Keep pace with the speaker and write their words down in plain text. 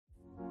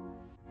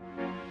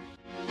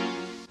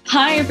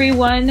Hi,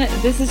 everyone.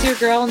 This is your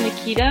girl,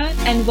 Nikita,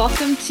 and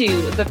welcome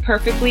to the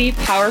Perfectly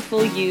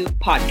Powerful You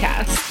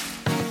podcast.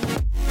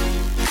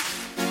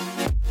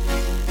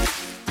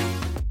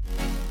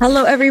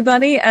 Hello,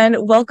 everybody,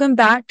 and welcome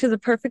back to the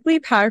Perfectly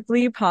Powerful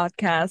You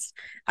podcast.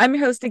 I'm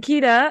your host,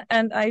 Nikita,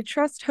 and I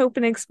trust, hope,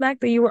 and expect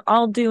that you are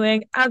all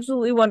doing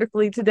absolutely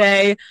wonderfully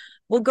today.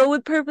 We'll go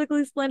with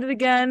perfectly splendid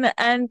again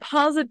and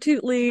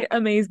positively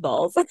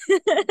amazeballs.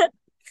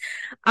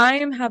 I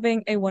am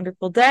having a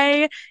wonderful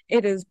day.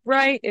 It is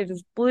bright, it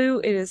is blue,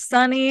 it is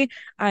sunny.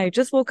 I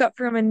just woke up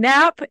from a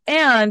nap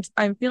and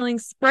I'm feeling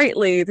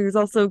sprightly. There's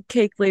also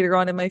cake later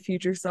on in my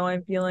future, so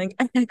I'm feeling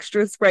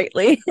extra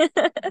sprightly.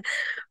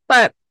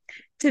 But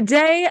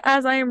today,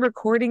 as I am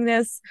recording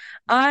this,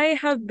 I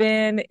have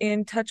been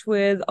in touch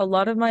with a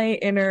lot of my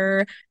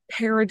inner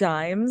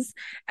paradigms,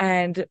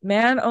 and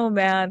man, oh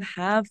man,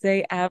 have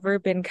they ever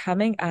been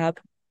coming up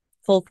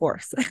full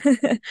force.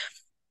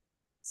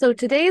 So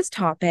today's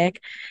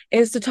topic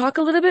is to talk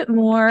a little bit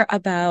more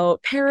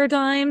about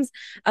paradigms,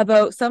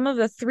 about some of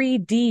the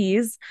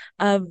 3Ds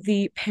of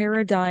the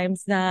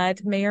paradigms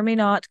that may or may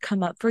not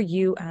come up for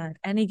you at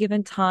any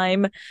given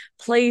time,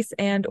 place,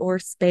 and or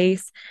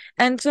space,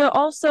 and to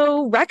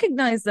also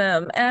recognize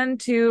them and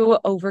to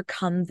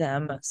overcome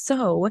them.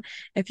 So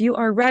if you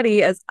are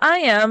ready, as I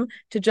am,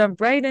 to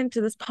jump right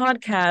into this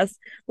podcast,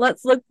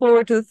 let's look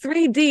forward to the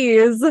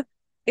 3Ds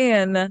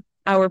in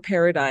our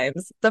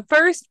paradigms. The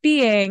first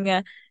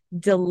being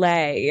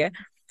delay.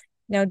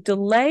 Now,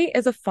 delay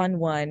is a fun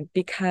one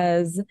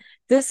because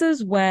this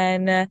is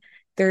when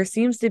there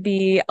seems to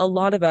be a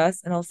lot of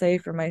us, and I'll say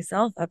for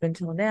myself up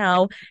until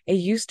now, it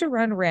used to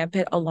run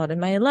rampant a lot in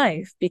my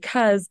life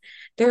because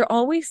there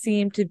always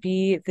seemed to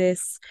be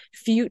this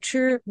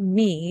future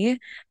me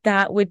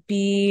that would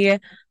be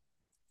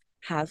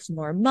has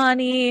more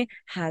money,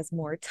 has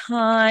more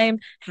time,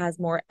 has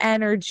more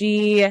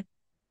energy,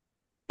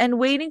 and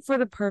waiting for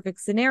the perfect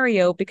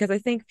scenario because I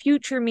think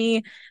future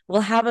me will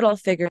have it all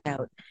figured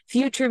out.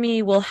 Future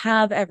me will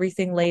have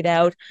everything laid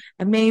out.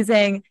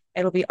 Amazing.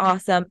 It'll be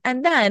awesome.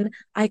 And then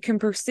I can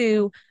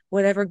pursue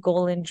whatever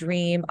goal and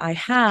dream I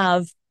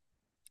have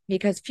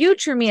because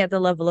future me at the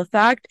level of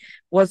fact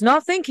was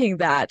not thinking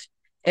that.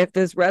 If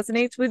this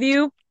resonates with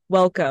you,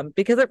 welcome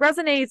because it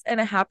resonates and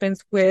it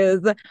happens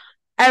with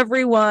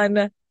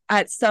everyone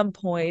at some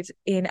point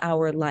in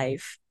our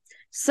life.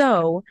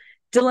 So,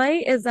 delay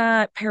is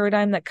that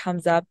paradigm that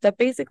comes up that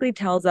basically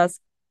tells us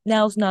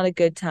now's not a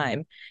good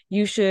time.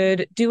 You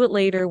should do it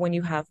later when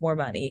you have more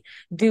money.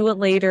 Do it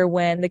later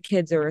when the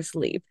kids are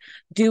asleep.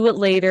 Do it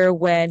later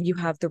when you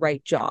have the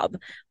right job.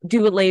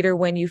 Do it later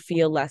when you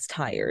feel less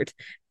tired.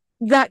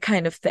 That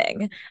kind of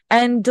thing.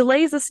 And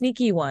delay is a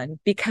sneaky one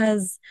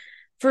because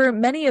for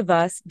many of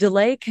us,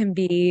 delay can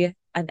be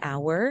an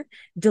hour,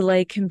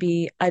 delay can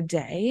be a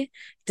day,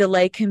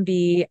 delay can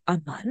be a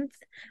month,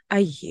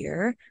 a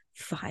year,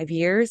 5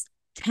 years,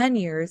 10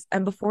 years.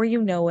 And before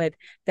you know it,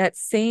 that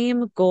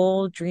same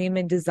goal, dream,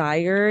 and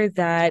desire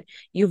that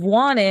you've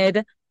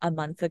wanted a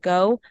month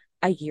ago,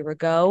 a year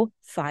ago,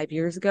 5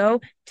 years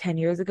ago, 10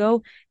 years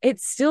ago,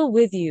 it's still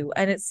with you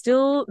and it's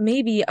still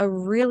maybe a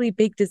really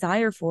big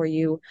desire for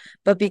you.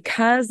 But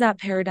because that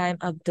paradigm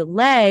of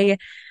delay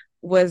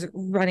was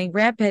running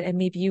rampant and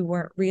maybe you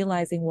weren't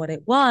realizing what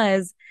it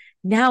was,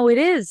 now it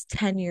is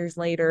 10 years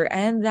later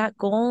and that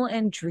goal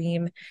and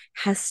dream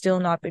has still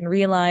not been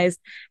realized.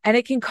 And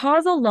it can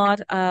cause a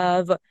lot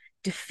of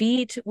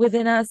defeat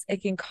within us.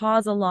 It can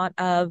cause a lot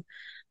of,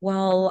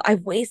 well,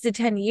 I've wasted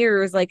 10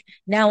 years. Like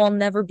now I'll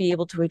never be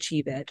able to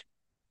achieve it.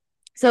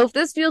 So if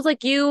this feels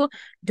like you,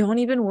 don't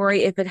even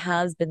worry if it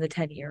has been the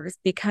 10 years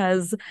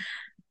because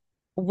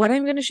what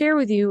I'm going to share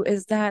with you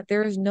is that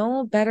there is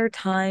no better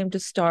time to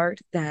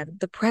start than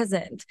the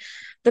present.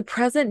 The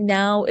present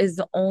now is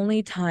the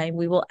only time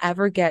we will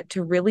ever get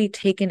to really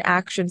take an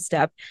action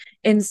step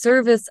in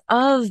service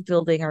of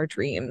building our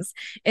dreams,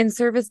 in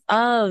service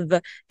of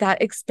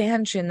that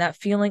expansion, that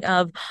feeling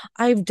of,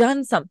 I've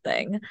done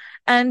something.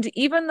 And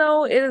even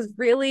though it is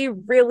really,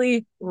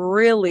 really,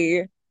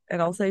 really,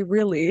 and I'll say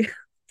really,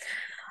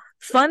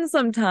 fun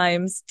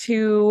sometimes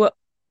to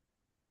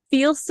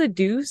feel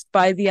seduced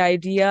by the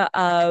idea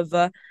of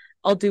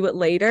I'll do it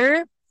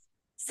later.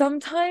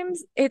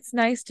 Sometimes it's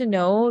nice to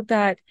know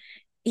that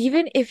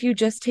even if you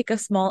just take a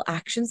small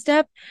action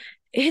step,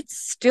 it's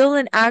still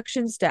an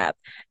action step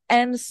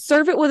and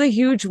serve it with a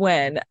huge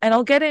win. And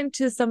I'll get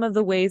into some of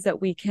the ways that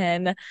we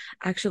can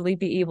actually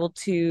be able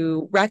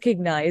to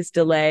recognize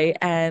delay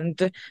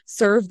and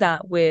serve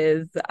that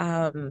with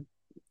a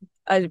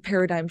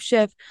paradigm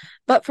shift.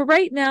 But for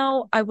right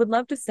now, I would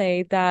love to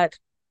say that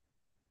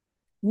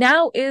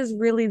now is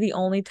really the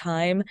only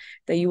time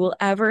that you will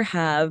ever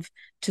have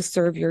to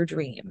serve your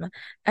dream.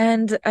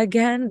 And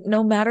again,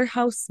 no matter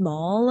how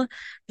small,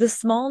 the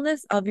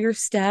smallness of your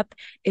step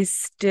is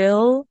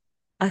still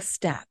a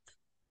step.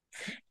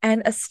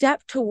 And a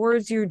step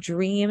towards your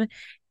dream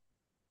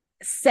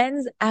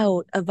sends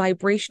out a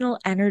vibrational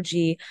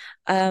energy,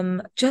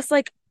 just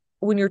like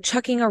when you're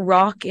chucking a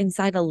rock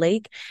inside a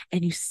lake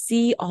and you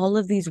see all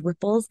of these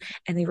ripples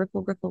and they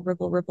ripple, ripple,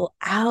 ripple, ripple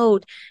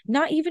out,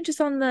 not even just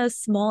on the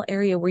small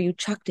area where you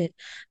chucked it,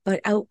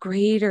 but out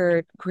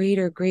greater,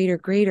 greater, greater,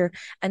 greater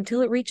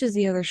until it reaches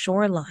the other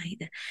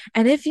shoreline.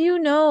 And if you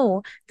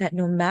know that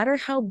no matter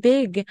how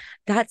big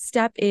that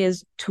step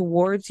is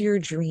towards your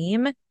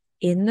dream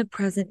in the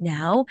present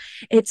now,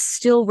 it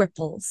still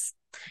ripples.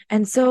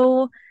 And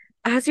so,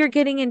 as you're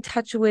getting in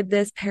touch with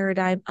this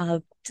paradigm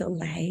of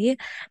delay,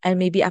 and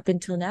maybe up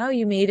until now,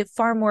 you made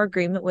far more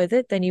agreement with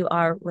it than you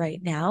are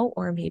right now,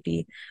 or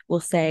maybe we'll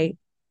say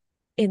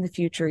in the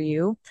future,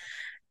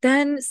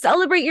 then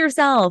celebrate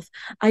yourself.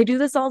 I do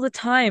this all the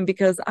time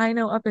because I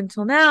know up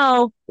until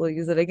now, we'll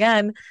use it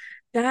again,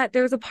 that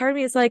there's a part of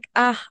me, it's like,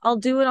 I'll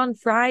do it on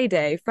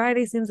Friday.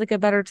 Friday seems like a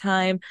better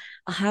time.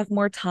 I'll have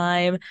more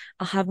time.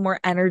 I'll have more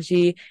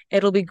energy.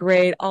 It'll be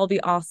great. I'll be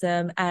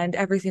awesome. And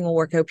everything will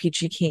work out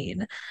peachy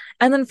keen.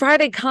 And then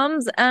Friday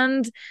comes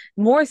and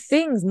more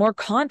things, more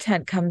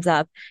content comes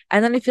up.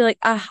 And then I feel like,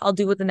 I'll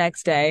do it the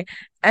next day.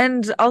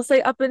 And I'll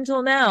say up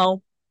until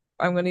now,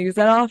 I'm going to use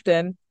that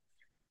often.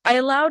 I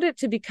allowed it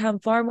to become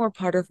far more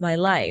part of my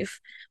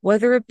life,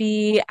 whether it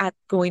be at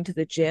going to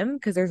the gym,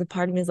 because there's a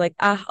part of me is like,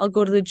 I'll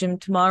go to the gym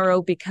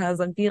tomorrow because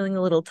I'm feeling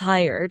a little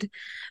tired.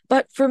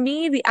 But for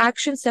me, the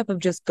action step of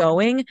just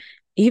going,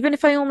 even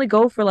if I only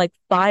go for like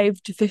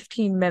 5 to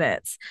 15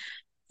 minutes,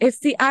 it's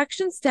the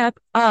action step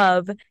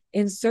of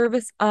in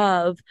service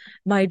of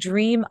my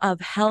dream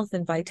of health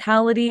and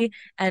vitality.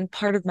 And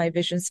part of my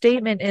vision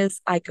statement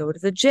is I go to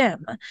the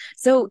gym.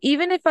 So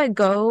even if I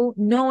go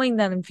knowing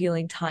that I'm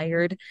feeling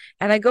tired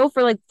and I go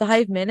for like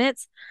 5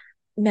 minutes,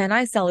 man,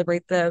 I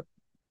celebrate the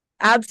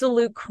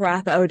absolute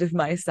crap out of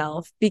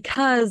myself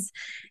because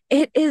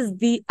it is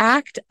the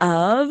act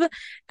of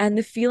and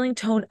the feeling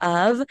tone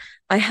of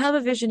I have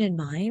a vision in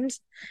mind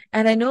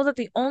and I know that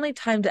the only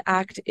time to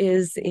act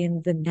is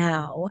in the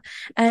now.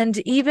 And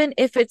even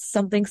if it's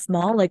something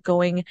small like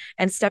going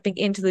and stepping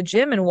into the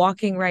gym and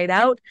walking right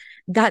out,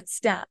 that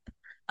step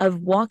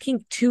of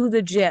walking to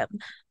the gym,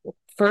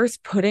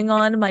 first putting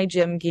on my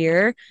gym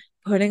gear,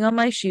 putting on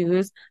my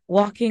shoes,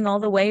 walking all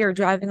the way or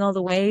driving all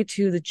the way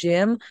to the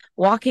gym,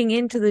 walking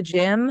into the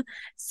gym,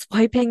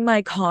 swiping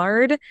my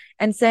card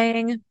and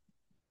saying,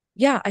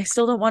 yeah, I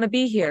still don't want to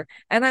be here.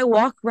 And I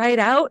walk right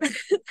out.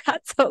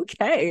 That's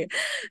okay.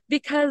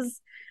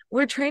 Because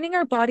we're training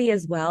our body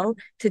as well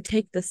to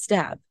take the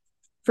step.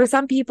 For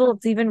some people,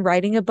 it's even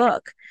writing a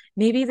book.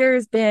 Maybe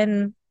there's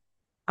been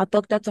a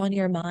book that's on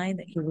your mind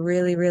that you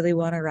really, really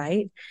want to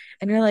write.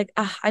 And you're like,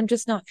 I'm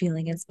just not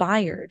feeling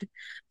inspired.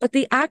 But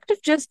the act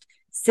of just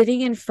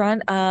sitting in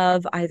front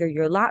of either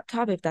your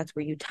laptop, if that's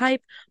where you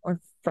type, or in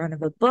front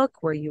of a book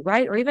where you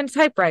write, or even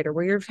typewriter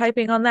where you're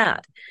typing on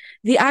that,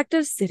 the act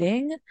of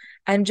sitting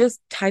and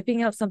just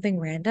typing out something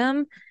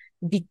random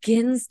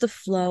begins the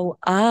flow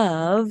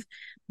of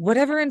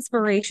whatever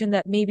inspiration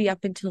that maybe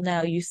up until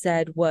now you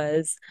said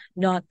was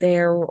not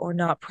there or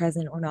not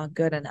present or not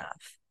good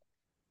enough.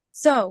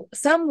 So,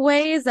 some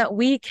ways that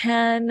we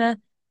can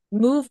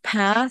move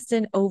past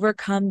and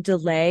overcome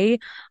delay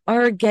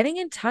are getting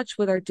in touch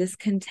with our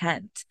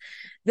discontent.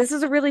 This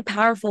is a really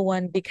powerful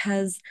one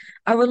because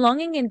our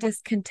longing and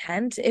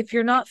discontent, if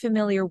you're not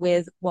familiar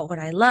with what would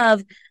I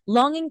love,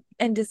 longing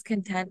and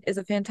discontent is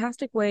a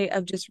fantastic way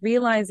of just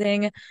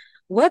realizing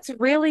what's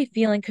really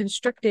feeling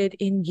constricted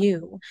in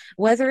you,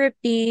 whether it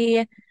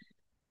be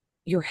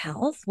your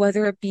health,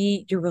 whether it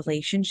be your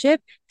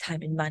relationship,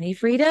 time and money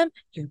freedom,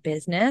 your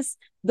business.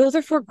 Those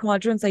are four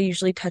quadrants I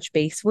usually touch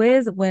base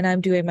with when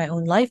I'm doing my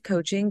own life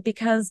coaching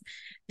because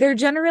they're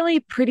generally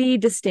pretty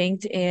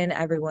distinct in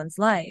everyone's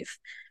life.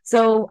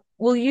 So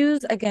we'll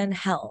use again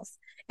health.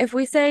 If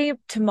we say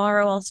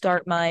tomorrow I'll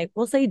start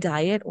we'll say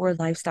diet or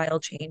lifestyle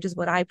change is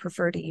what I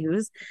prefer to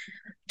use.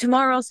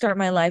 Tomorrow I'll start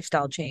my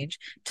lifestyle change.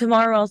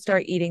 Tomorrow I'll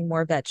start eating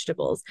more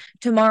vegetables.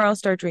 Tomorrow I'll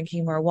start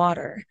drinking more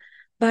water.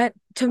 But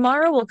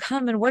tomorrow will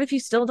come, and what if you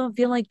still don't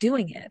feel like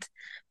doing it?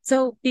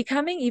 So,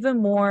 becoming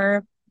even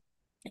more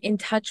in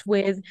touch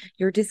with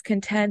your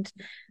discontent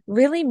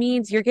really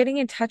means you're getting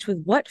in touch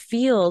with what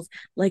feels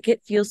like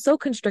it feels so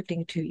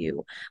constricting to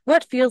you,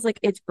 what feels like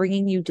it's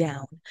bringing you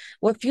down,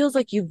 what feels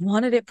like you've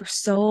wanted it for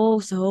so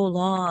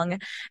long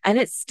and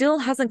it still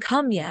hasn't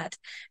come yet.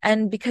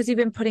 And because you've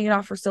been putting it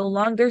off for so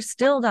long, there's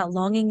still that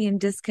longing and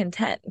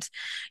discontent.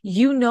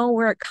 You know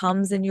where it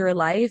comes in your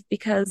life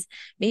because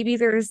maybe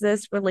there's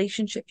this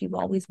relationship you've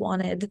always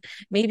wanted,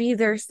 maybe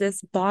there's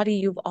this body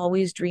you've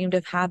always dreamed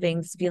of having,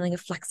 this feeling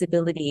of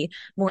flexibility,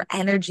 more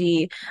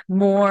energy,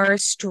 more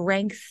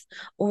strength,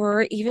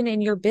 or even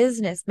in your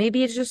business.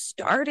 Maybe it's just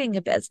starting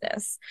a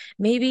business.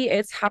 Maybe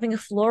it's having a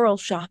floral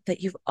shop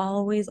that you've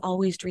always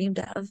dreamed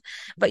of,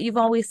 but you've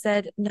always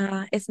said,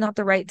 nah, it's not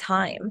the right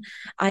time.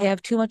 I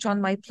have too much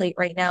on my plate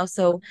right now,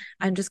 so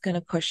I'm just going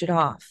to push it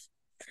off.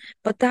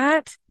 But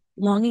that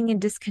longing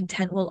and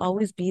discontent will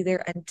always be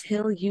there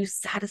until you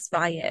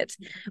satisfy it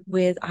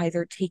with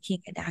either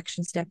taking an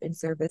action step in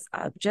service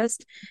of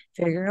just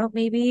figuring out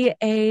maybe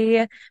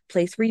a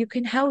place where you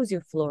can house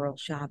your floral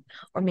shop,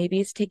 or maybe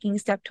it's taking a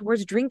step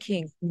towards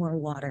drinking more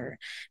water.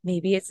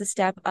 Maybe it's a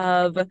step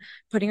of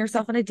putting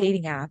yourself on a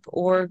dating app,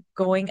 or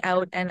going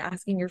out and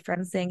asking your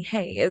friends saying,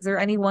 hey, is there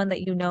anyone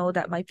that you know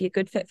that might be a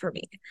good fit for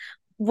me?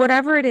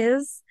 Whatever it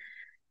is,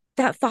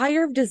 that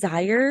fire of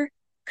desire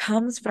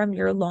comes from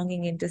your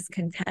longing and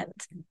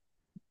discontent.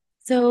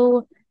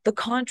 So the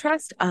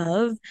contrast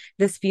of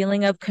this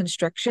feeling of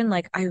constriction,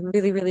 like I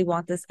really, really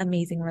want this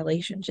amazing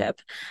relationship.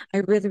 I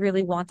really,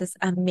 really want this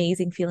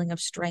amazing feeling of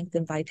strength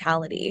and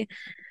vitality.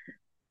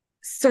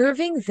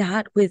 Serving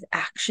that with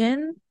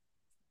action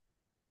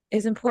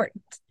is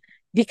important,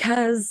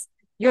 because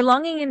your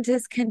longing and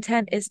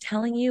discontent is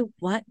telling you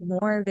what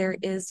more there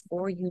is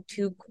for you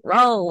to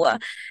grow.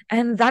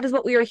 And that is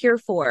what we are here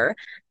for.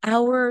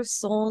 Our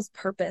soul's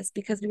purpose,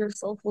 because we are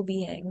soulful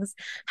beings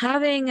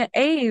having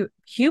a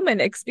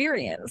human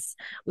experience.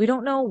 We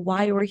don't know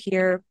why we're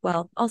here.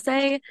 Well, I'll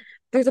say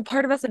there's a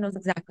part of us that knows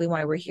exactly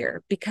why we're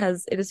here,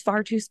 because it is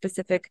far too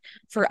specific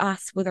for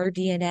us with our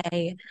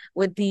DNA,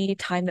 with the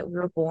time that we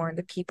were born,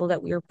 the people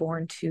that we were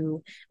born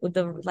to, with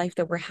the life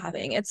that we're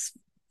having. It's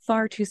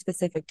far too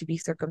specific to be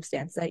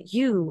circumstance that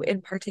you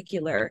in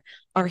particular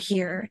are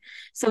here.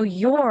 So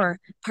your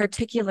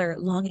particular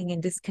longing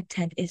and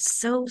discontent is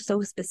so,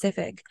 so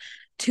specific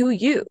to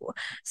you.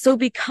 So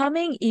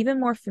becoming even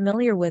more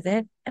familiar with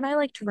it, and I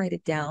like to write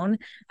it down,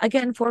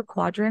 again, 4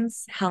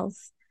 quadrants: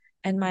 health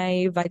and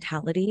my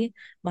vitality,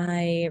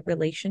 my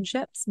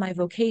relationships, my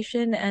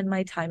vocation, and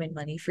my time and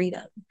money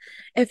freedom.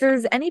 If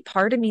there's any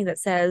part of me that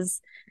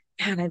says,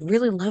 man, I'd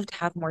really love to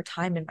have more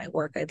time in my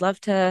work. I'd love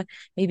to,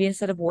 maybe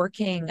instead of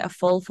working a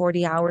full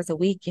 40 hours a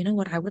week, you know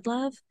what I would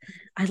love?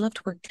 I'd love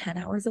to work 10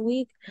 hours a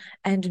week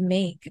and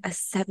make a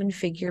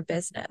 7-figure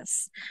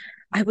business.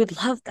 I would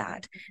love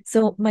that.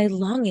 So my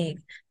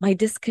longing, my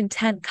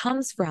discontent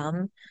comes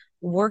from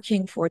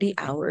working 40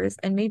 hours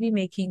and maybe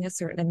making a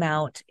certain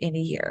amount in a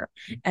year.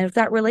 And if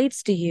that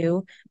relates to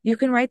you, you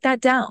can write that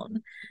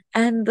down.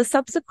 And the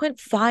subsequent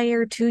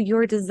fire to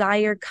your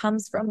desire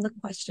comes from the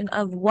question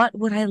of, what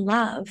would I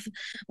love?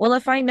 Well,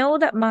 if I know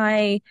that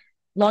my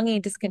longing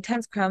and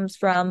discontent comes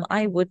from,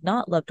 I would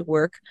not love to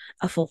work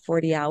a full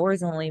 40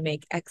 hours and only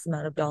make X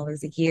amount of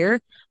dollars a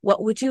year,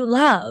 what would you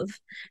love?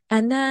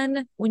 And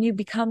then when you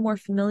become more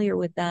familiar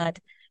with that,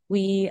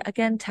 we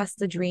again test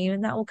the dream,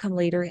 and that will come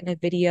later in a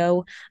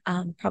video,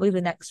 probably the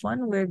next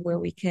one, where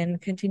we can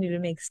continue to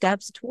make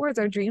steps towards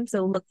our dream.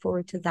 So look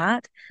forward to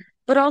that,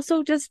 but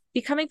also just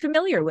becoming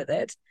familiar with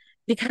it,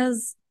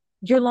 because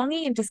your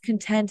longing and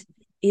discontent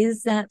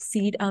is that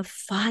seed of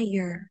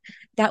fire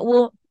that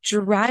will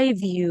drive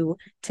you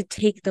to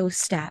take those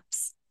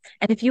steps.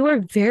 And if you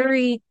are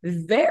very,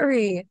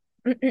 very,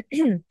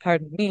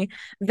 pardon me,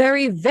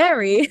 very,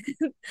 very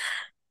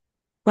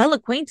well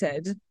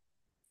acquainted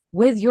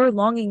with your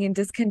longing and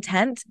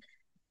discontent,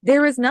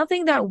 there is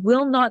nothing that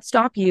will not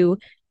stop you,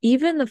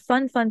 even the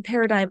fun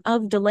paradigm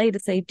of delay, to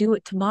say, do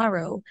it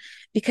tomorrow.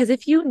 Because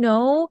if you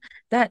know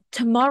that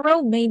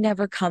tomorrow may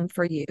never come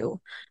for you,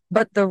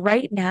 but the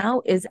right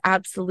now is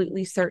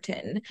absolutely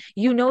certain,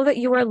 you know that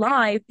you are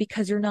alive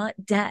because you're not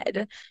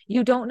dead.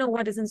 You don't know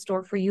what is in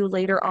store for you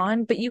later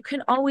on, but you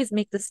can always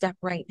make the step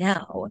right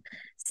now.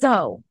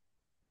 So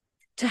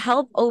to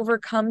help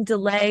overcome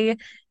delay,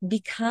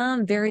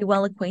 become very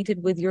well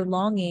acquainted with your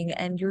longing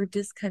and your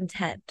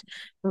discontent.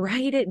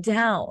 Write it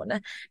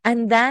down,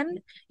 and then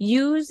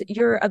use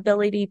your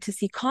ability to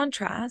see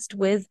contrast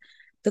with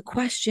the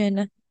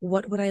question,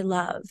 what would I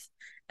love?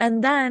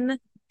 And then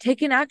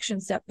take an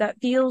action step that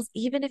feels,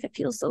 even if it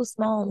feels so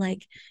small,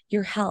 like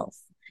your health,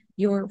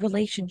 your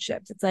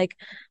relationships. It's like,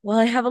 well,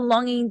 I have a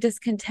longing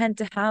discontent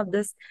to have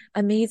this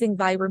amazing,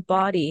 vibrant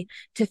body,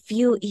 to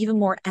feel even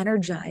more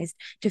energized,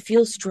 to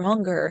feel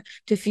stronger,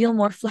 to feel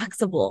more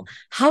flexible.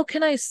 How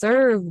can I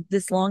serve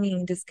this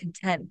longing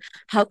discontent?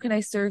 How can I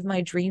serve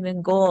my dream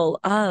and goal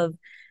of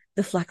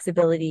the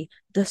flexibility,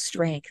 the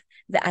strength,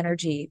 the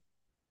energy?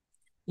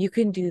 You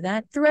can do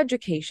that through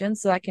education.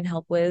 So I can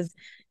help with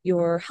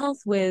your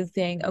health with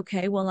saying,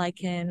 okay, well, I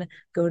can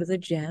go to the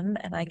gym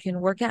and I can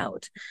work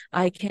out.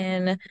 I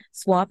can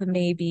swap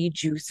maybe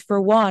juice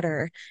for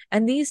water.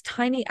 And these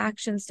tiny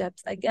action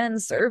steps, again,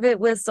 serve it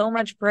with so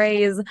much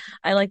praise.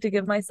 I like to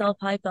give myself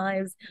high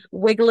fives,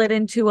 wiggle it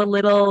into a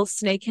little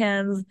snake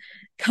hands,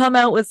 come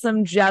out with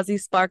some jazzy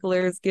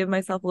sparklers, give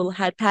myself a little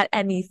head pat,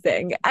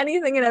 anything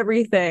and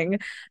everything.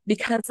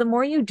 Because the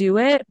more you do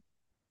it,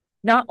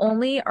 not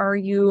only are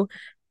you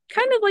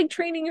kind of like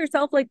training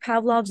yourself like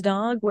Pavlov's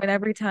dog, when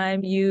every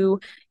time you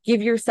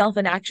give yourself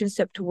an action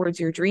step towards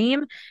your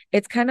dream,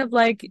 it's kind of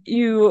like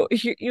you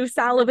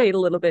salivate a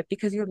little bit,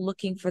 because you're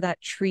looking for that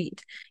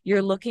treat.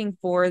 You're looking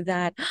for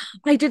that,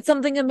 I did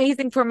something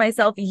amazing for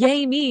myself.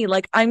 Yay me,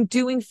 like I'm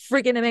doing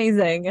friggin'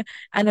 amazing.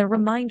 And then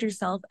remind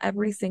yourself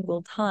every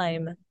single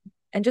time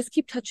and just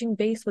keep touching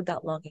base with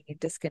that longing and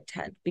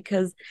discontent,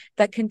 because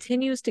that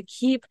continues to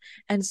keep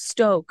and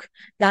stoke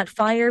that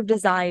fire of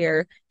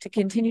desire to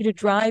continue to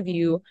drive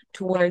you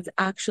towards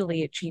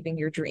actually achieving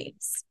your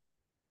dreams.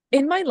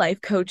 In my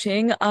life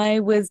coaching, I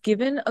was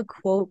given a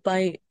quote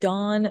by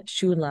Don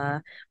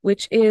Shula,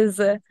 which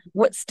is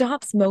what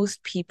stops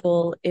most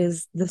people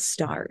is the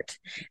start.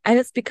 And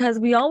it's because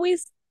we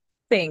always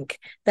think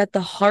that the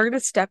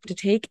hardest step to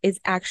take is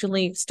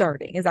actually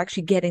starting, is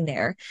actually getting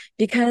there.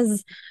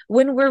 Because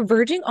when we're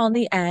verging on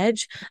the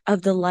edge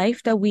of the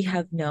life that we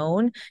have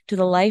known to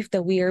the life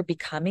that we are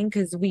becoming,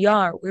 because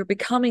we're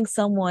becoming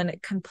someone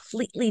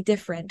completely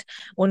different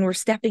when we're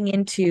stepping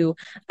into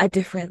a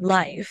different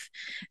life.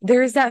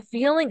 There's that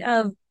feeling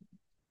of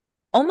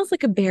almost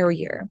like a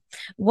barrier.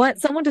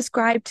 What someone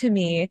described to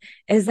me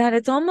is that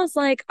it's almost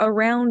like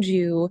around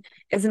you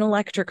is an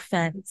electric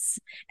fence.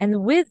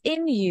 And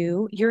within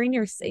you, you're in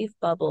your safe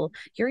bubble,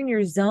 you're in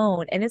your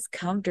zone, and it's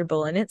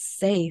comfortable and it's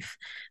safe.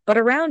 But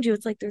around you,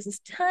 it's like there's this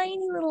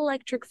tiny little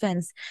electric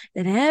fence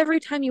that every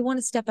time you want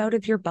to step out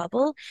of your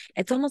bubble,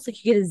 it's almost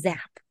like you get a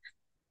zap.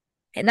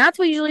 And that's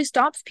what usually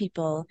stops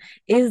people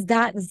is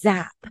that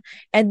zap.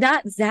 And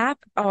that zap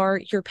are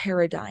your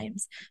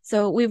paradigms.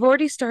 So we've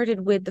already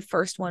started with the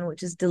first one,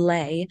 which is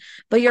delay,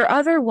 but your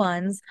other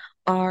ones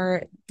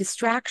are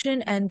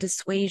distraction and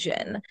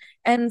dissuasion.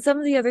 And some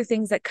of the other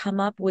things that come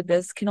up with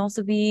this can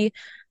also be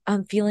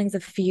feelings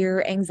of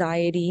fear,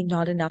 anxiety,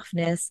 not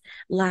enoughness,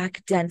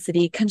 lack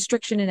density,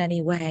 constriction in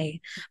any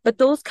way. But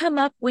those come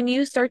up when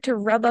you start to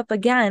rub up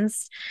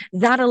against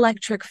that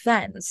electric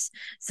fence.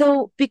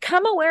 So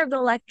become aware of the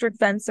electric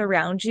fence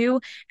around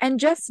you and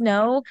just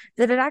know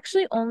that it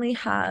actually only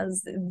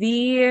has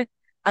the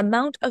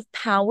amount of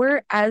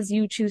power as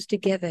you choose to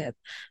give it.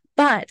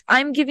 But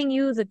I'm giving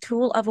you the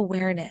tool of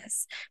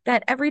awareness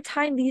that every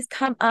time these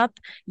come up,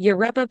 you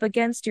rub up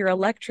against your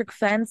electric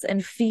fence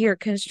and fear,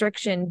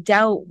 constriction,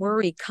 doubt,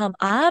 worry come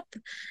up,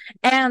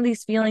 and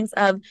these feelings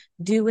of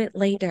do it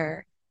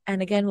later.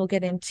 And again, we'll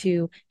get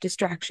into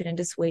distraction and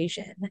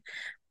dissuasion.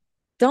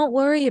 Don't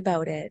worry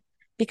about it,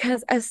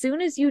 because as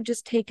soon as you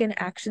just take an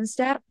action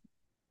step,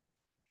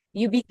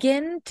 you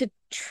begin to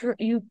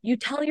you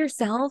tell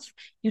yourself,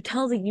 you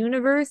tell the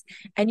universe,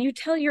 and you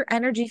tell your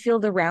energy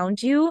field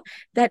around you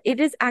that it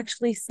is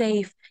actually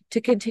safe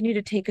to continue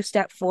to take a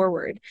step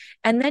forward.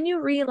 And then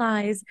you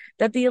realize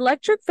that the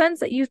electric fence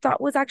that you thought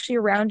was actually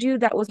around you,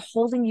 that was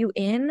holding you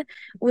in,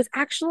 was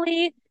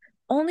actually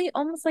only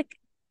almost like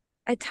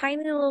a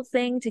tiny little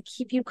thing to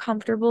keep you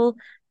comfortable,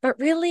 but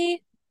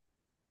really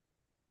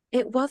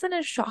it wasn't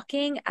as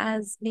shocking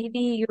as maybe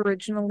you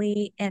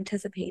originally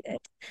anticipated.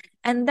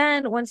 And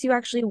then once you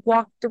actually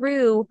walk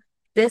through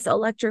this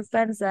electric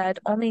fence that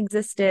only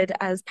existed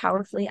as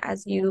powerfully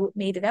as you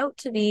made it out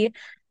to be,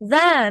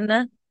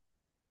 then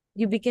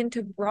you begin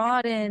to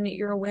broaden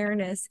your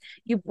awareness.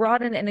 You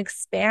broaden and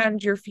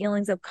expand your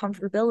feelings of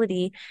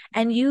comfortability,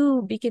 and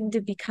you begin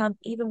to become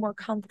even more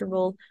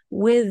comfortable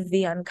with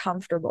the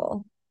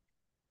uncomfortable.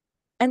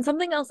 And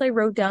something else I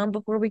wrote down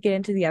before we get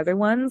into the other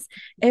ones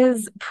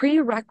is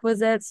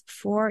prerequisites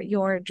for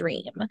your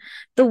dream.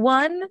 The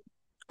one,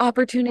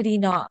 opportunity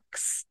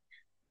knocks.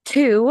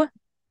 Two,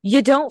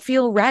 you don't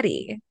feel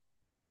ready.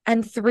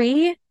 And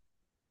three,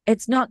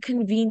 it's not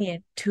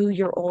convenient to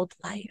your old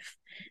life.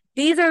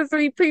 These are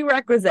three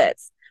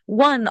prerequisites.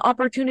 One,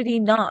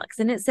 opportunity knocks,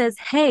 and it says,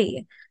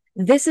 hey,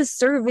 this is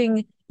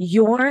serving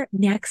your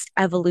next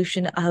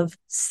evolution of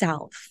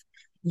self.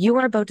 You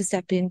are about to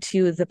step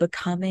into the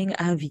becoming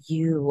of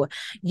you.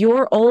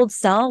 Your old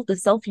self, the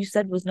self you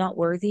said was not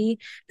worthy,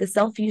 the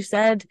self you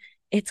said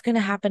it's going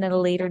to happen at a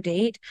later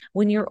date,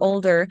 when you're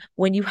older,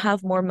 when you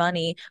have more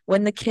money,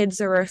 when the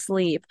kids are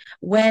asleep,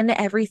 when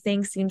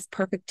everything seems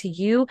perfect to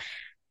you.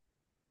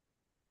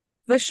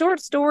 The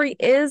short story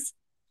is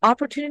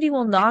opportunity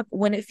will knock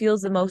when it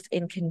feels the most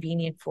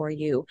inconvenient for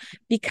you,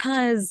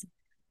 because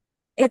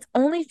it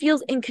only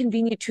feels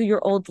inconvenient to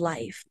your old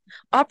life.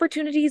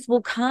 Opportunities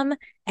will come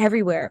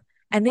everywhere,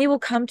 and they will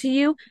come to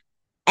you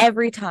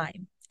every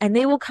time. And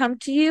they will come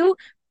to you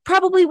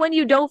probably when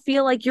you don't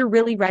feel like you're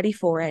really ready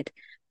for it.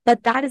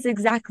 But that is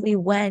exactly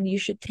when you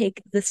should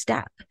take the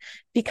step,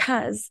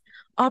 because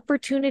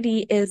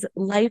opportunity is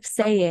life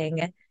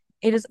saying,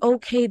 it is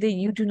okay that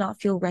you do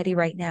not feel ready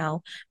right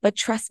now, but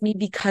trust me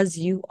because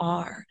you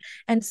are.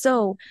 And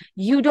so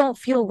you don't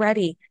feel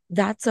ready.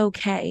 That's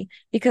okay,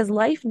 because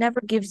life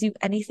never gives you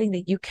anything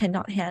that you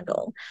cannot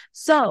handle.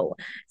 So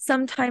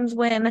sometimes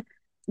when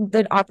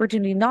the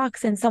opportunity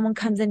knocks and someone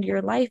comes into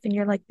your life and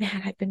you're like,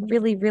 man, I've been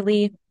really,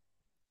 really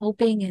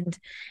hoping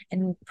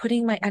and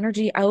putting my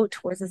energy out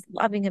towards this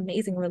loving,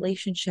 amazing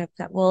relationship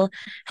that will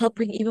help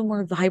bring even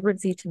more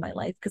vibrancy to my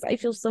life because I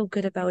feel so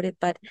good about it.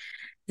 But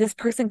this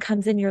person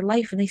comes in your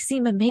life and they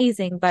seem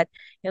amazing, but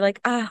you're like,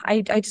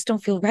 I just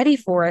don't feel ready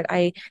for it.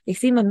 They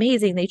seem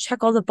amazing. They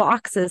check all the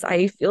boxes.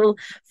 I feel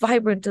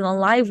vibrant and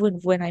alive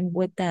when I'm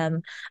with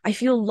them. I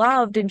feel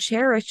loved and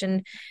cherished.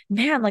 And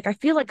man, like I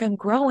feel like I'm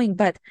growing,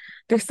 but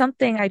there's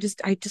something I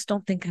just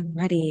don't think I'm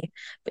ready.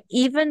 But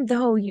even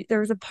though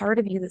there's a part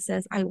of you that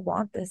says, I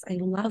want this, I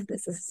love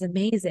this, this is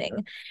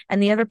amazing.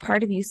 And the other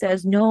part of you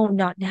says, no,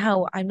 not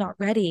now. I'm not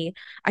ready.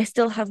 I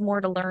still have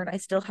more to learn. I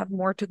still have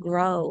more to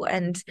grow.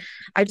 And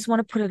I just want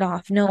to put it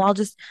off. No,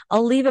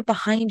 I'll leave it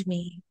behind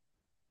me.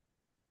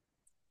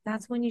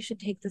 That's when you should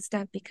take the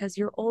step because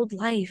your old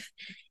life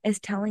is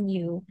telling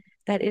you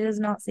that it is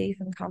not safe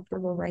and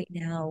comfortable right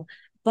now.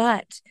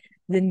 But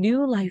the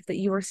new life that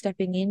you are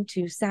stepping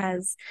into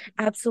says,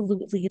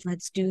 absolutely,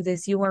 let's do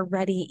this. You are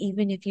ready,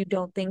 even if you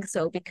don't think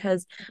so,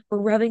 because we're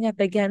rubbing up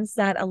against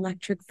that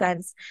electric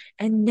fence.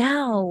 And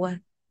now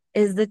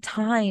is the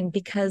time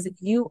because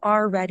you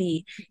are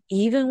ready,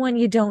 even when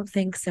you don't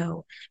think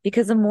so.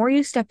 Because the more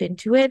you step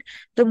into it,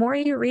 the more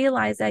you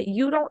realize that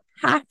you don't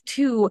have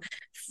to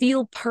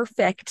feel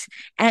perfect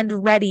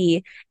and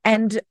ready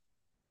and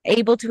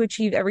able to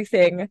achieve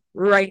everything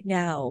right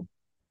now.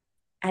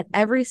 At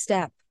every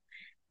step,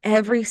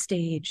 every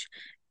stage,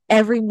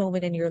 every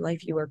moment in your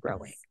life, you are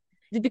growing.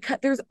 Because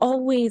there's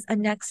always a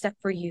next step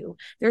for you.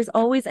 There's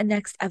always a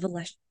next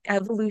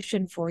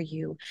evolution for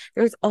you.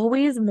 There's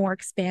always more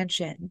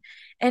expansion.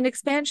 And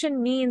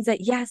expansion means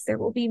that, yes, there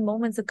will be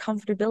moments of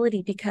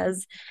comfortability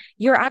because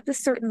you're at this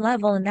certain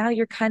level and now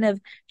you're kind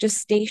of just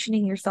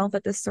stationing yourself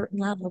at this certain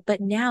level. But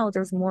now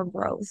there's more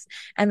growth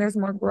and there's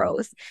more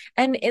growth.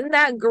 And in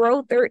that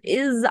growth, there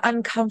is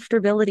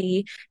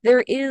uncomfortability,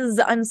 there is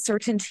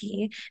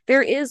uncertainty,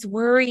 there is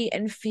worry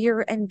and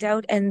fear and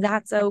doubt, and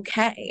that's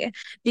okay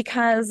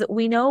because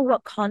we know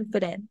what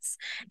confidence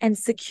and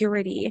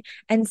security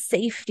and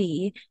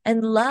safety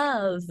and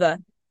love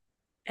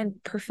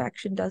and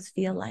perfection does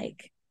feel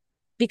like.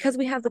 Because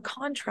we have the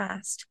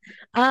contrast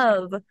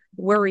of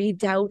worry,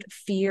 doubt,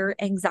 fear,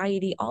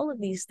 anxiety, all of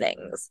these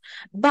things.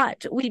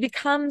 But we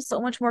become so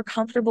much more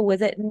comfortable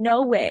with it,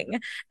 knowing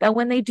that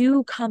when they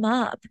do come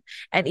up,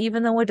 and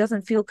even though it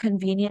doesn't feel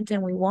convenient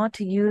and we want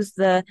to use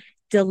the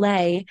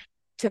delay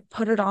to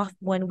put it off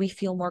when we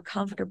feel more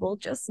comfortable,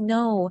 just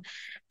know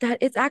that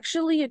it's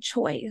actually a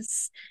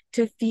choice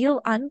to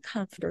feel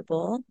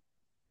uncomfortable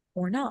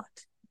or not.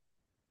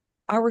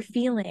 Our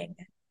feeling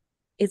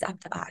is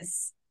up to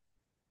us.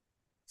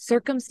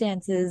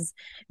 Circumstances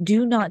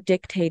do not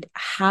dictate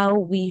how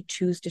we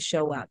choose to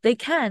show up. They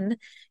can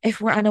if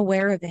we're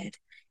unaware of it.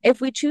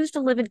 If we choose to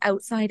live an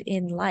outside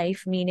in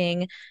life,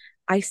 meaning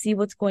I see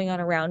what's going on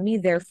around me,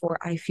 therefore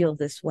I feel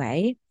this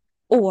way,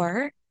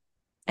 or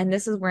and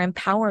this is where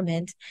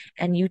empowerment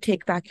and you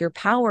take back your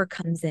power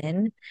comes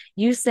in.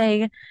 You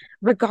say,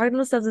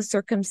 regardless of the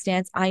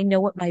circumstance, I know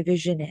what my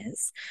vision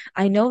is.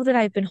 I know that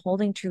I've been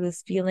holding to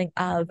this feeling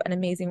of an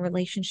amazing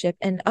relationship,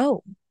 and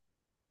oh,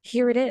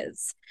 here it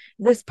is,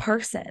 this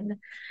person.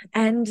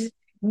 And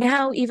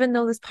now, even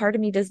though this part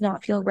of me does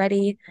not feel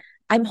ready,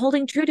 I'm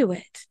holding true to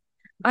it.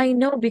 I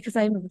know because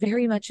I'm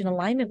very much in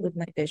alignment with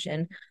my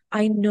vision.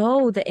 I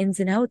know the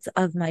ins and outs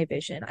of my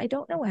vision. I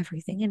don't know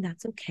everything, and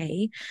that's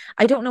okay.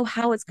 I don't know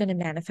how it's going to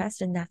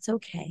manifest, and that's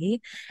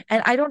okay.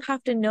 And I don't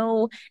have to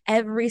know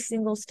every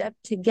single step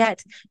to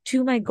get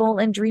to my goal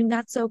and dream.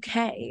 That's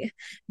okay.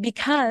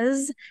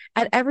 Because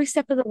at every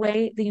step of the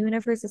way, the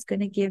universe is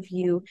going to give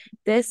you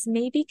this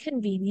maybe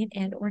convenient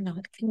and or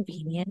not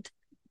convenient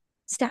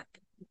step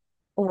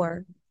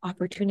or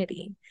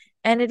opportunity.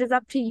 And it is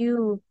up to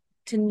you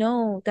to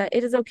know that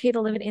it is okay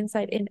to live an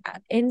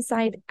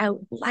inside out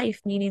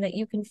life, meaning that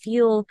you can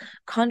feel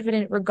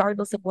confident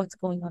regardless of what's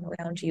going on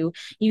around you.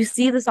 You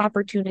see this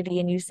opportunity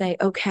and you say,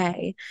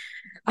 okay,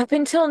 up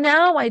until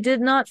now, I did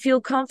not feel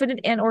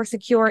confident and or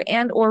secure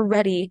and or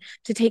ready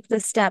to take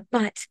this step,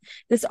 but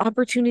this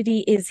opportunity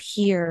is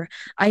here.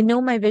 I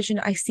know my vision.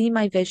 I see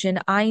my vision.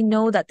 I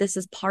know that this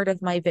is part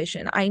of my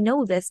vision. I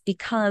know this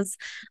because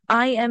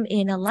I am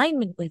in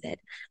alignment with it.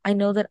 I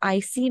know that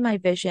I see my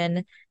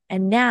vision.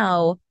 And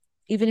now,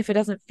 even if it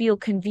doesn't feel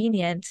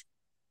convenient,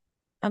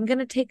 I'm going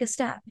to take a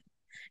step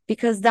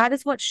because that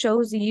is what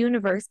shows the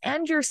universe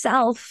and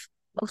yourself,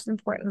 most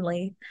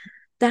importantly,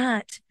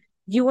 that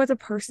you are the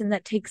person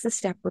that takes a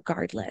step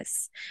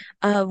regardless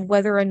of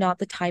whether or not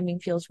the timing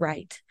feels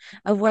right,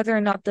 of whether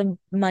or not the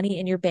money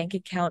in your bank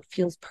account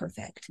feels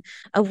perfect,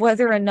 of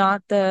whether or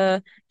not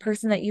the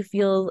person that you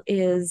feel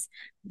is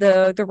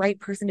the right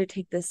person to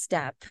take this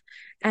step.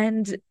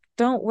 And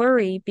don't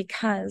worry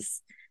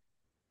because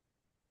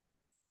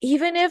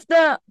even if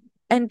the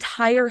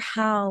entire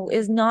how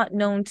is not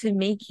known to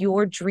make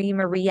your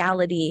dream a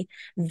reality,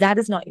 that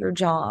is not your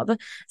job.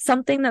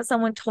 Something that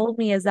someone told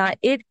me is that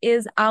it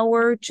is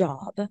our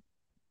job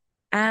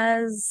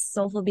as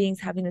soulful beings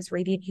having this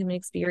radiant human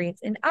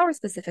experience in our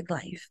specific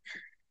life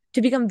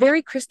to become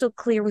very crystal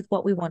clear with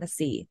what we want to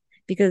see.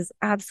 Because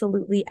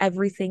absolutely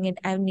everything and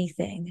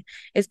anything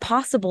is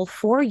possible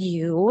for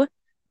you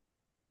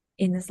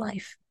in this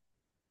life.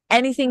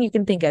 anything you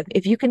can think of.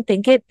 If you can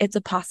think it, it's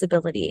a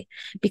possibility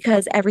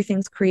because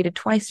everything's created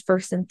twice,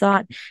 first in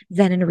thought,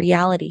 then in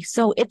reality.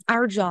 So it's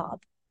our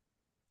job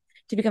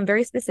to become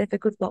very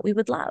specific with what we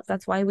would love.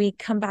 That's why we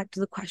come back to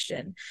the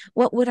question,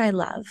 what would I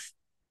love?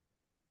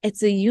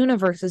 It's the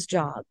universe's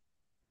job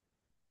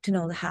to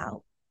know the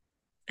how.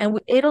 And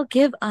it'll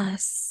give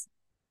us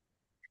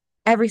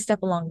every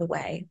step along the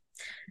way.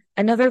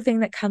 Another thing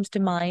that comes to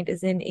mind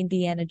is in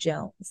Indiana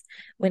Jones,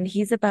 when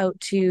he's about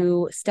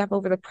to step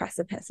over the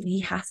precipice and he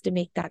has to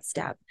make that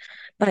step.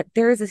 But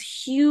there is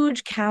this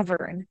huge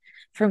cavern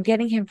from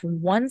getting him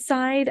from one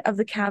side of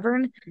the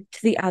cavern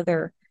to the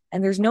other.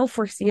 And there's no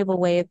foreseeable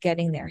way of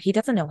getting there. He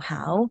doesn't know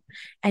how.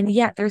 And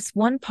yet there's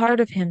one part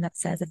of him that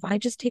says, if I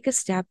just take a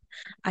step,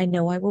 I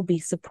know I will be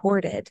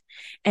supported.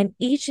 And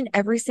each and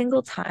every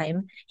single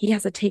time he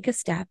has to take a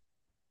step,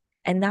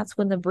 and that's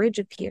when the bridge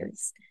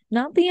appears.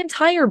 Not the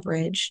entire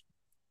bridge,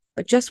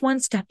 but just one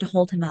step to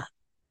hold him up.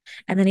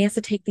 And then he has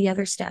to take the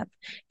other step.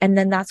 And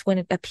then that's when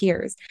it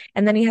appears.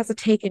 And then he has to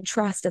take and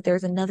trust that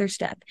there's another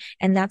step.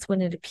 And that's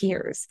when it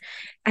appears.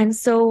 And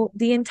so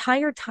the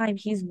entire time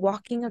he's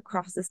walking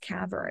across this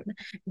cavern,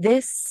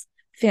 this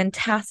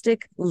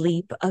fantastic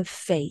leap of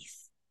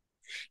faith.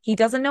 He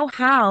doesn't know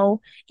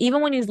how,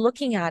 even when he's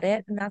looking at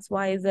it. And that's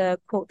why the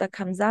quote that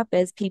comes up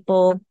is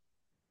people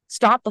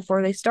stop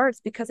before they start,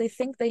 because they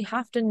think they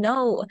have to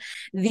know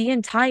the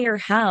entire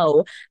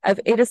how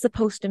of it is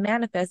supposed to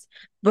manifest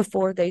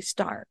before they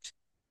start.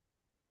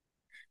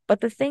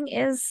 But the thing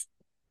is,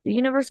 the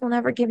universe will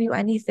never give you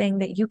anything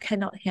that you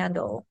cannot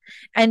handle.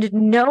 And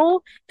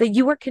know that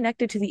you are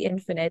connected to the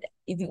infinite.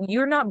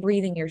 You're not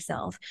breathing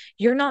yourself.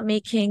 You're not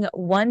making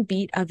one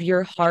beat of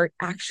your heart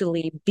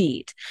actually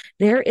beat.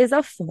 There is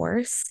a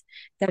force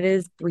that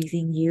is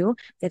breathing you,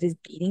 that is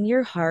beating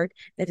your heart,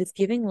 that is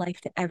giving life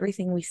to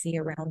everything we see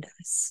around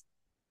us.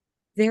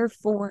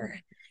 Therefore,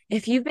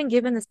 if you've been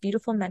given this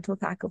beautiful mental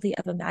faculty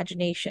of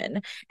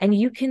imagination and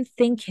you can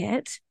think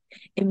it,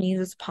 it means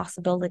it's a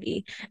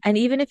possibility. And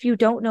even if you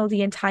don't know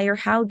the entire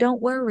how,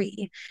 don't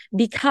worry,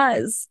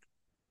 because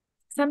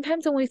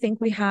sometimes when we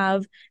think we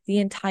have the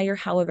entire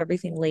how of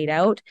everything laid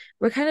out,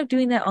 we're kind of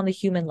doing that on the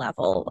human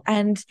level,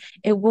 and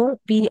it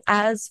won't be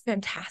as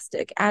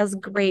fantastic, as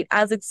great,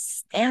 as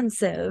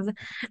expansive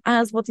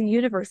as what the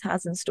universe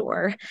has in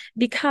store,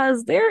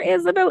 because there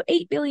is about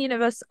 8 billion of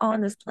us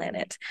on this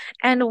planet,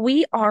 and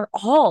we are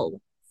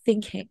all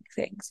thinking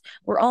things.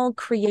 We're all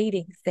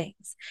creating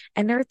things.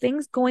 And there are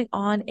things going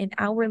on in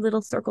our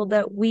little circle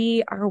that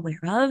we are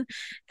aware of.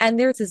 And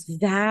there's this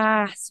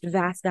vast,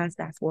 vast, vast,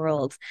 vast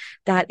world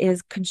that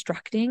is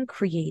constructing,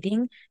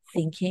 creating,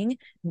 thinking,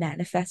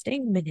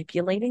 manifesting,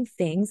 manipulating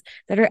things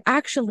that are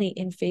actually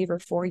in favor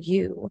for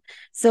you.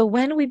 So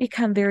when we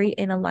become very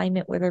in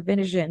alignment with our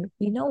vision,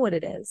 we know what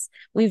it is.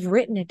 We've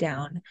written it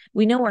down.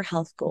 We know our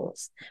health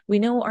goals. We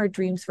know our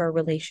dreams for our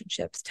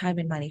relationships, time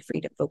and money,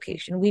 freedom,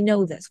 vocation. We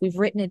know this. We've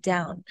written it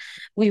down.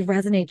 We've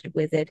resonated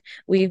with it.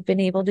 We've been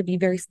able to be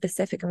very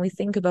specific, and we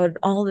think about it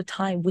all the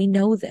time. We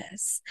know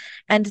this.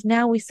 And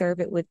now we serve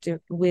it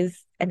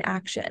with an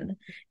action.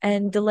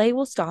 And delay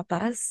will stop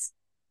us.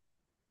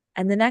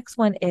 And the next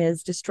one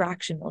is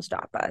distraction will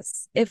stop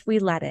us if we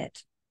let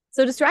it.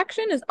 So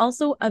distraction is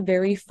also a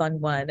very fun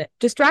one.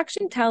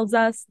 Distraction tells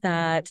us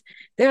that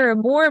there are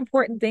more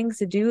important things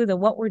to do than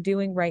what we're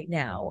doing right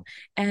now.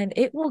 And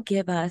it will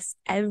give us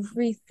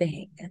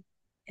everything, and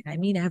I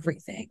mean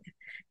everything,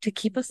 to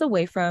keep us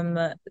away from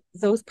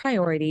those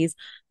priorities,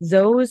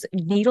 those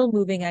needle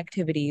moving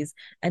activities,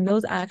 and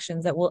those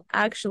actions that will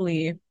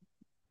actually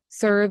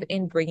serve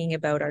in bringing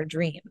about our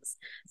dreams.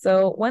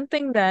 So one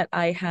thing that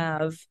I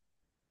have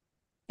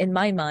in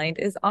my mind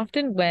is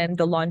often when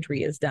the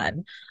laundry is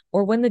done,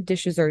 or when the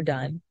dishes are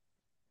done,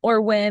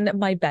 or when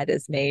my bed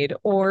is made,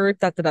 or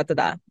da da da da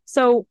da.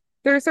 So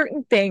there are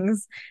certain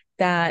things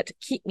that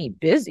keep me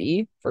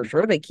busy. For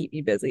sure, they keep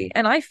me busy,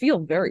 and I feel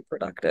very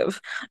productive.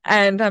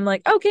 And I'm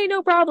like, okay,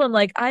 no problem.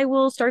 Like, I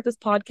will start this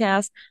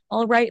podcast.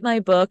 I'll write my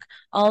book.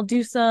 I'll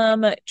do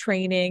some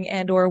training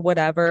and or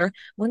whatever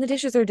when the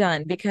dishes are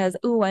done, because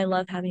ooh, I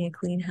love having a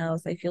clean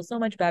house. I feel so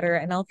much better,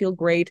 and I'll feel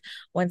great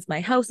once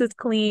my house is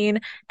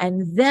clean.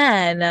 And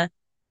then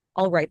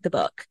I'll write the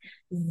book.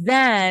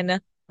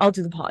 Then I'll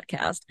do the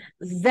podcast.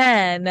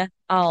 Then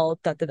I'll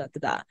da da da da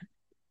da.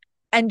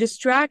 And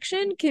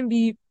distraction can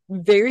be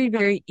very,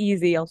 very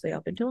easy, I'll say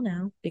up until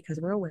now, because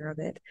we're aware of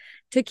it,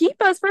 to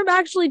keep us from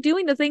actually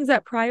doing the things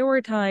that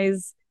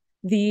prioritize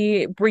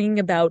the bringing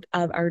about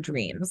of our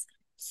dreams.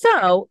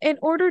 So, in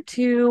order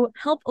to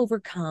help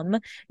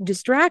overcome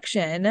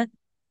distraction,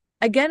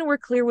 again, we're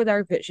clear with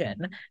our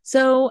vision.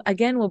 So,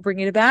 again, we'll bring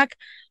it back.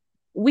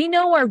 We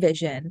know our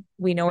vision.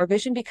 We know our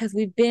vision because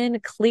we've been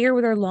clear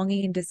with our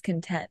longing and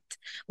discontent.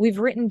 We've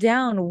written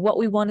down what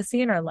we want to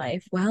see in our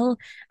life. Well,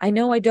 I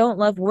know I don't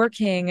love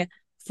working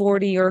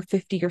 40 or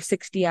 50 or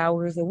 60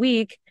 hours a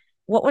week.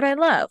 What would I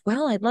love?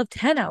 Well, I'd love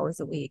 10 hours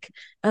a week.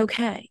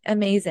 Okay,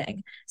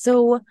 amazing.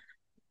 So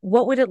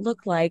what would it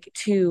look like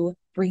to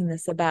bring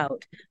this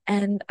about.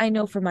 And I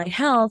know for my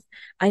health,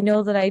 I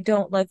know that I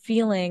don't love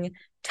feeling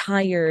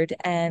tired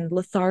and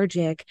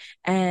lethargic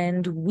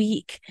and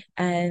weak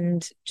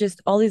and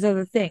just all these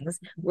other things.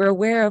 We're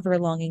aware of our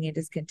longing and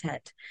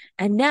discontent.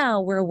 And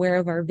now we're aware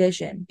of our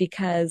vision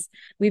because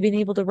we've been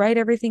able to write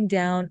everything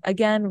down.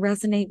 Again,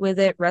 resonate with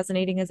it.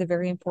 Resonating is a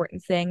very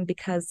important thing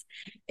because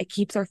it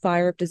keeps our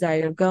fire of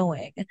desire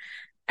going.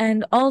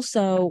 And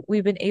also,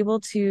 we've been able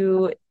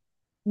to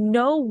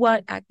know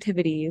what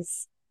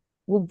activities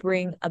will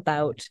bring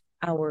about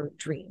our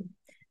dream.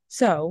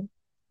 So,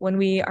 when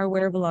we are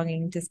aware of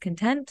belonging and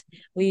discontent,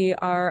 we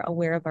are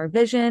aware of our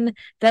vision,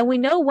 then we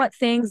know what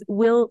things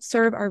will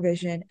serve our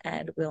vision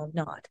and will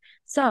not.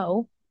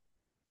 So,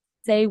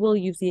 say we'll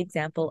use the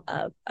example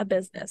of a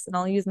business and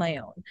I'll use my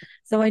own.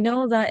 So I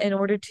know that in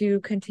order to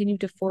continue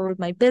to forward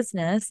my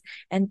business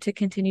and to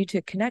continue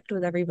to connect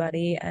with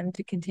everybody and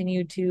to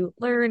continue to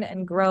learn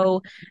and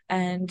grow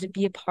and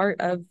be a part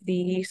of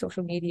the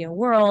social media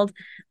world,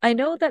 I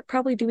know that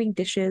probably doing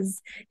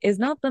dishes is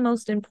not the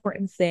most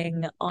important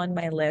thing on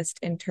my list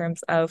in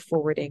terms of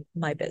forwarding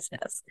my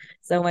business.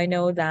 So I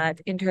know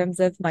that in terms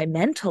of my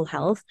mental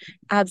health,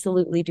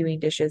 absolutely doing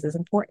dishes is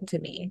important to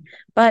me.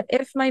 But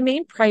if my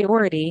main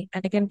priority,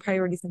 and again,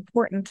 priority is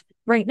important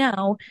right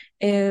now,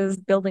 is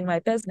building my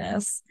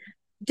business,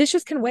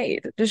 dishes can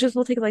wait. Dishes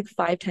will take like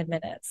 5-10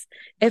 minutes.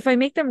 If I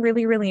make them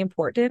really, really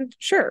important,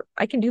 sure,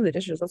 I can do the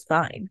dishes. That's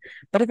fine.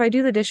 But if I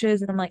do the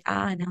dishes and I'm like,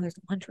 now there's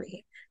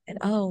laundry, and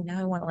oh,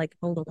 now I want to like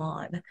mow the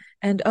lawn,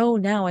 and oh,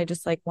 now I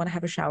just like want to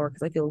have a shower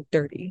because I feel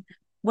dirty,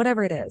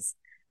 whatever it is,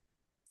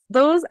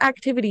 those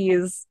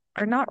activities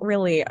are not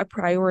really a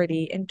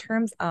priority in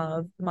terms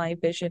of my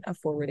vision of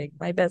forwarding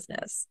my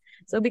business.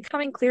 So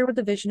becoming clear with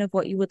the vision of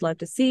what you would love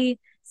to see,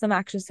 some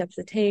action steps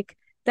to take,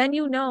 then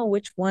you know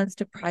which ones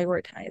to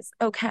prioritize.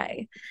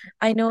 Okay,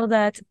 I know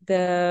that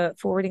the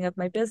forwarding of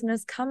my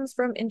business comes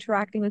from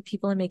interacting with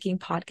people and making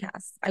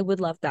podcasts. I would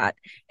love that.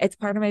 It's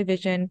part of my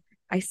vision.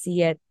 I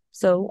see it.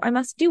 So I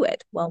must do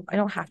it. Well, I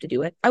don't have to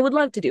do it. I would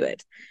love to do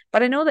it.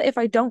 But I know that if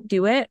I don't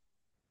do it,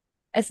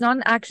 it's not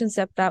an action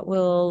step that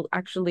will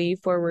actually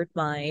forward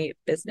my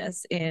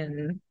business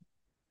in,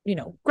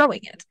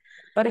 growing it.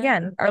 But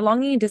again, our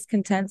longing and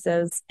discontent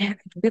says, man,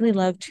 I'd really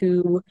love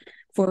to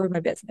forward my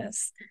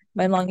business.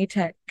 My longing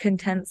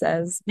content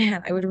says,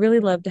 man, I would really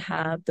love to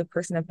have the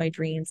person of my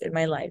dreams in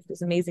my life,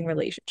 this amazing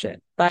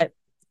relationship. But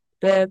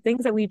the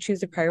things that we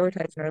choose to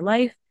prioritize in our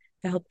life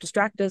to help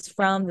distract us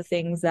from the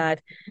things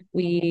that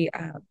we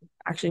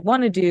actually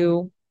want to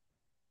do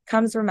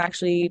comes from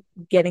actually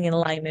getting in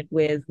alignment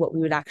with what we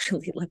would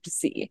actually love to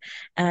see.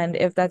 And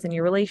if that's in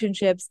your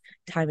relationships,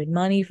 time and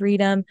money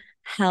freedom,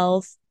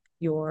 health,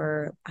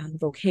 your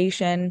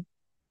vocation,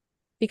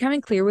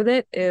 becoming clear with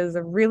it is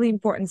a really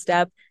important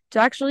step to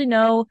actually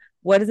know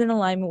what is in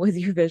alignment with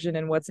your vision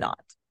and what's not.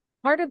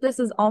 Part of this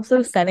is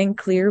also setting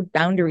clear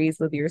boundaries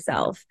with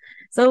yourself.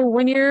 So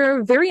when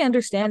you're very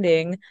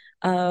understanding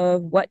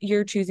of what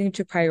you're choosing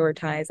to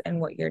prioritize and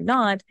what you're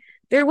not,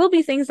 there will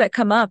be things that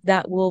come up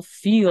that will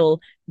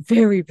feel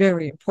very,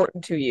 very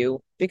important to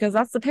you because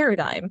that's the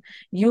paradigm.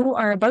 You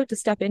are about to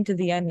step into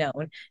the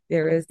unknown.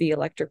 There is the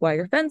electric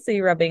wire fence that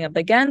you're rubbing up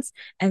against,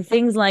 and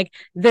things like,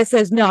 this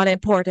is not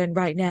important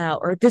right now,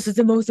 or this is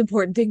the most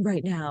important thing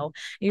right now.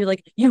 And you're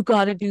like, you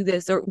got to do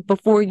this, or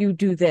before you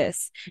do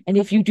this. And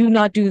if you do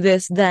not do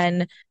this,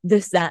 then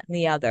this, that, and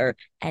the other.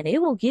 And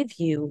it will give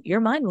you,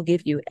 your mind will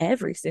give you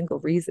every single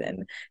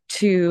reason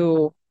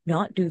to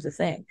not do the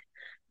thing,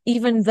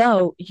 even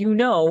though you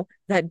know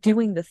that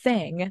doing the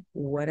thing,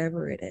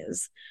 whatever it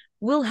is,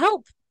 will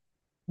help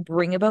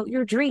bring about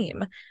your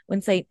dream.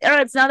 When say,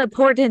 it's not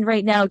important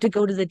right now to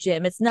go to the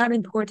gym. It's not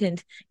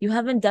important. You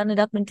haven't done it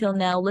up until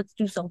now. Let's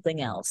do something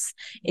else.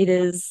 It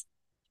is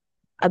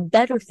a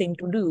better thing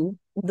to do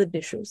the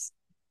dishes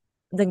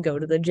than go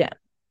to the gym.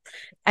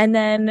 And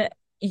then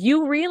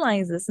you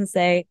realize this and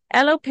say,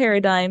 hello,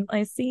 paradigm,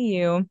 I see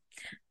you.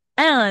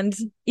 And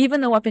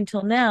even though up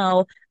until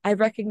now, I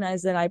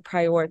recognized that I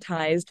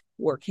prioritized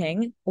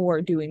working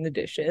or doing the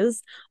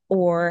dishes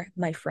or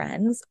my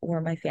friends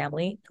or my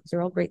family. Those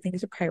are all great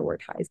things to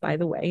prioritize, by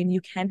the way. And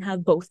you can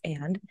have both,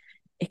 and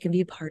it can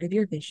be a part of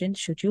your vision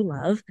should you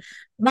love.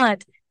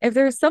 But if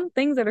there's some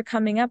things that are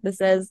coming up that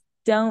says,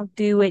 don't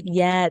do it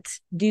yet,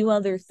 do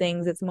other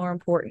things, it's more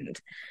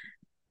important.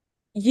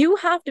 You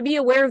have to be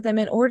aware of them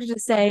in order to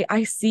say,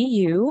 I see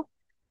you.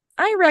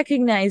 I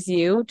recognize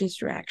you,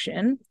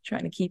 distraction,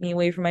 trying to keep me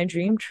away from my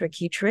dream,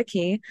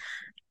 tricky.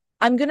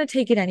 I'm going to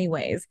take it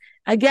anyways.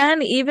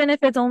 Again, even if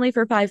it's only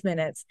for 5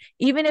 minutes,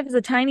 even if it's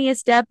the tiniest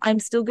step, I'm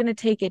still going to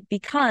take it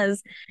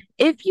because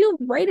if you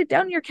write it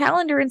down in your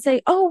calendar and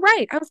say, oh,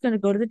 right, I was going to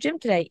go to the gym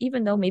today,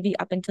 even though maybe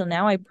up until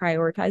now I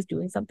prioritized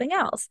doing something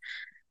else.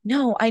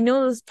 No, I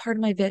know this is part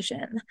of my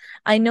vision.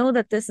 I know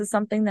that this is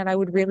something that I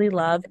would really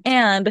love.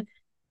 And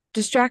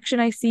distraction,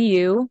 I see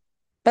you,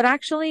 but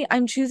actually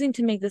I'm choosing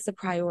to make this a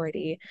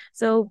priority.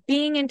 So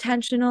being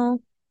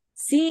intentional,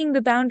 seeing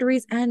the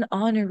boundaries and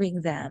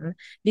honoring them,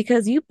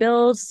 because you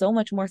build so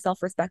much more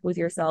self-respect with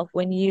yourself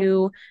when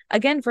you,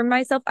 again, for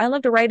myself, I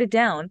love to write it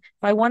down.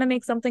 If I want to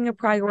make something a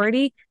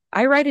priority,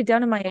 I write it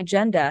down in my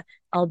agenda.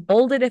 I'll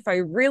bold it if I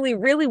really,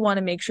 really want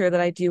to make sure that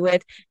I do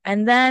it.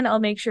 And then I'll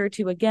make sure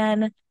to,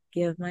 again,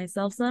 give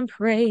myself some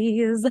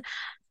praise,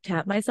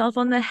 tap myself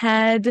on the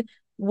head,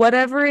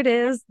 whatever it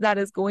is that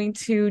is going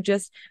to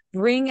just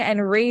bring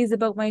and raise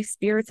about my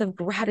spirits of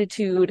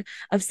gratitude,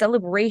 of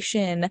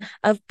celebration,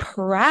 of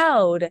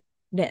pride,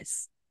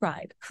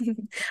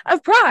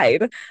 of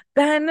pride,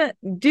 then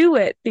do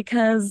it,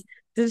 because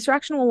the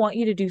distraction will want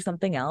you to do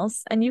something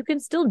else and you can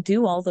still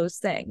do all those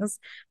things.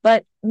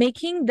 But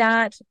making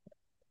that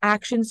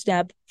action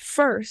step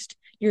first,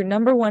 your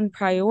number one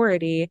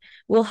priority,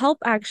 will help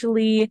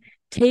actually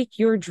take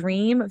your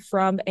dream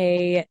from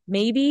a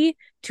maybe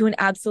to an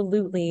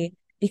absolutely,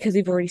 because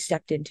you've already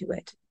stepped into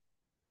it.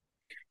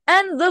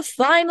 And the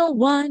final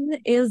one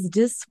is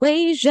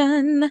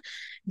dissuasion.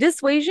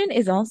 Dissuasion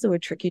is also a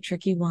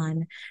tricky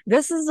one.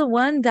 This is the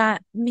one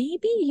that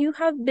maybe you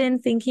have been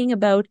thinking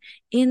about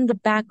in the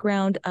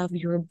background of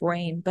your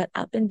brain, but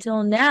up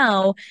until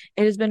now,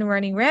 it has been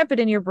running rampant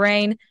in your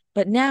brain.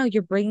 But now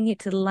you're bringing it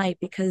to the light,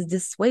 because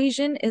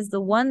dissuasion is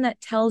the one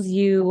that tells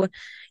you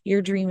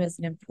your dream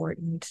isn't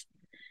important.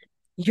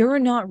 You're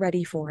not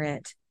ready for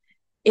it.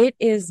 It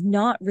is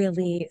not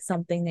really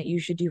something that you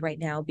should do right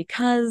now,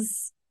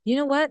 because you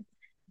know what?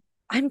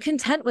 I'm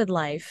content with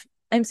life.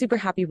 I'm super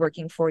happy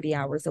working 40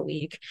 hours a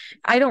week.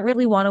 I don't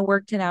really want to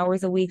work 10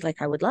 hours a week.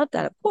 Like, I would love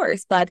that, of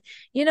course. But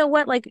you know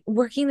what? Like,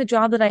 working the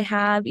job that I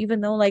have,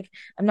 even though like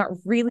I'm not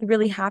really,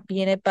 really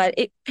happy in it, but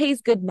it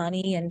pays good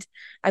money. And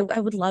I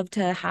would love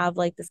to have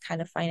like this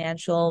kind of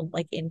financial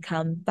like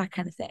income, that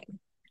kind of thing.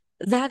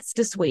 That's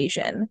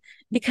dissuasion,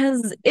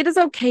 because it is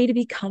okay to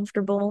be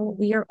comfortable.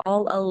 We are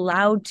all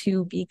allowed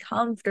to be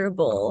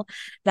comfortable.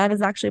 That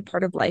is actually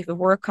part of life. If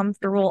we're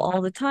comfortable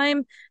all the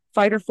time,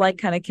 fight or flight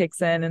kind of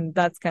kicks in, and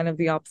that's kind of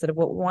the opposite of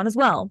what we want as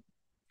well.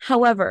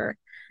 However,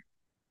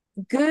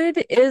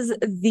 good is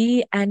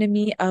the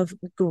enemy of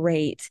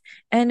great.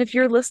 And if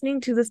you're listening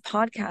to this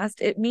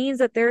podcast, it means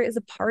that there is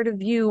a part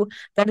of you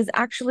that is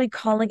actually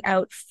calling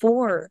out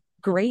for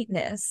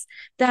greatness.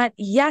 That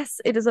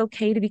yes, it is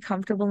okay to be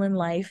comfortable in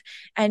life.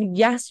 And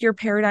yes, your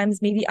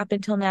paradigms maybe up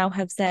until now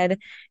have said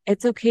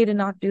it's okay to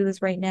not do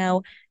this right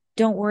now.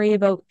 Don't worry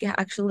about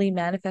actually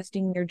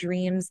manifesting your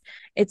dreams.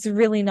 It's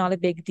really not a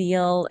big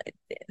deal.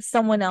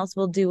 Someone else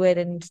will do it,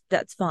 and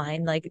that's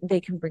fine. Like,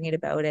 they can bring it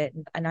about it,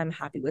 and I'm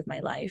happy with my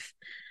life.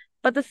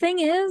 But the thing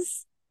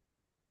is,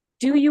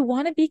 do you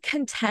want to be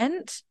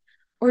content,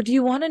 or do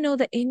you want to know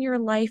that in your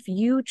life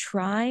you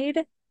tried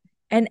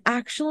and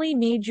actually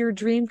made your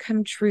dream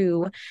come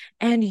true,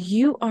 and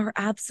you are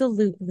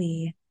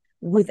absolutely,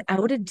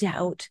 without a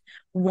doubt,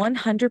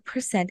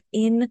 100%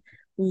 in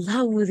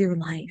love with your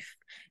life?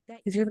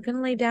 Because you're going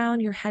to lay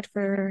down your head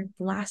for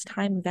the last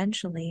time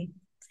eventually.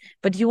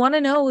 But do you want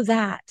to know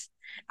that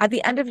at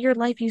the end of your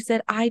life, you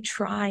said, I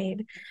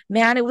tried.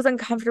 Man, it was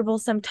uncomfortable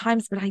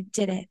sometimes, but I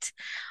did it.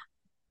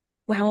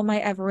 Wow, am I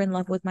ever in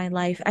love with my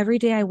life? Every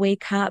day I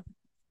wake up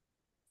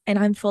and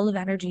I'm full of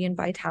energy and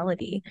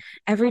vitality.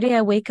 Every day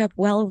I wake up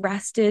well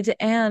rested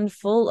and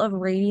full of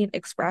radiant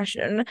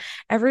expression.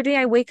 Every day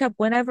I wake up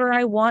whenever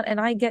I want, and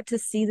I get to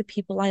see the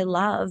people I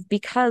love,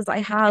 because I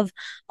have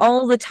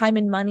all the time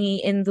and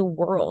money in the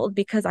world,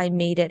 because I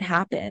made it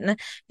happen,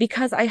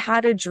 because I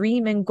had a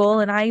dream and goal,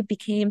 and I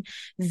became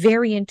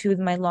very in tune with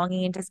my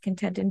longing and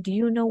discontent. And do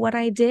you know what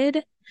I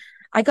did?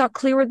 I got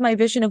clear with my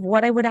vision of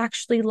what I would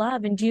actually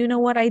love. And do you know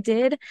what I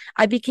did?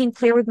 I became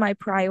clear with my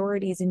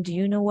priorities. And do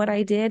you know what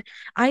I did?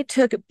 I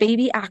took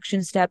baby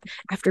action step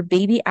after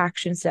baby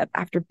action step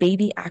after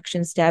baby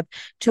action step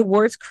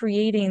towards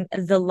creating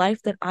the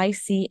life that I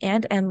see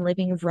and am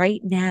living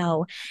right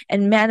now.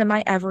 And man, am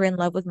I ever in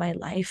love with my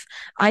life.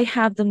 I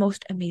have the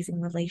most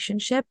amazing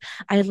relationship.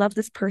 I love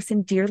this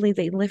person dearly.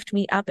 They lift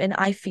me up and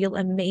I feel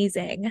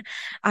amazing.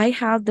 I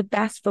have the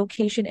best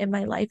vocation in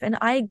my life, and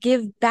I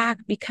give back,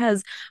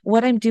 because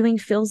what I'm doing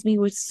fills me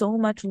with so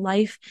much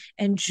life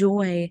and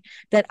joy,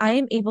 that I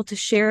am able to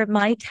share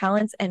my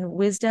talents and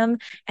wisdom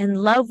and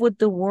love with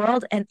the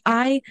world. And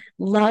I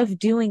love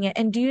doing it.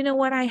 And do you know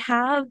what I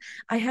have?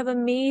 I have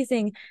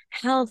amazing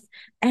health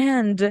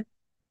and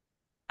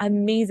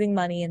amazing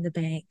money in the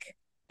bank.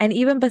 And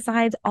even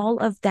besides all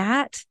of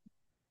that,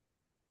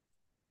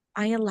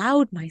 I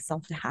allowed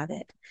myself to have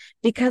it,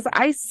 because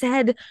I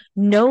said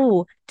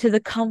no to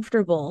the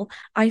comfortable.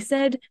 I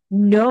said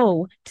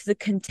no to the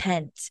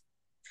content.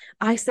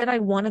 I said I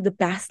wanted the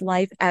best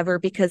life ever,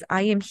 because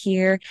I am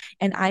here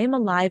and I am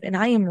alive and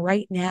I am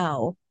right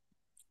now.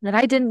 That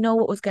I didn't know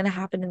what was going to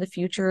happen in the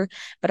future,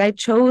 but I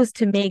chose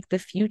to make the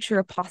future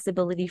a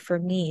possibility for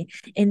me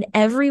in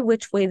every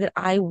which way that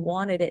I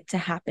wanted it to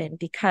happen,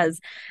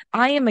 because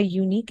I am a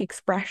unique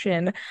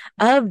expression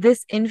of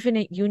this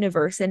infinite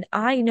universe. And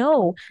I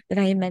know that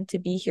I am meant to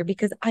be here,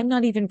 because I'm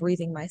not even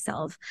breathing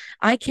myself.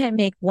 I can't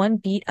make one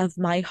beat of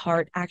my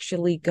heart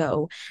actually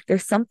go.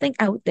 There's something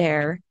out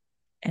there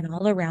and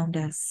all around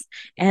us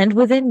and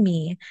within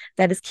me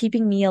that is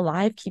keeping me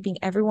alive, keeping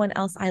everyone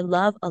else I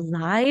love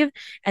alive.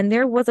 And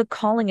there was a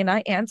calling, and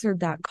I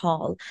answered that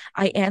call.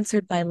 I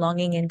answered my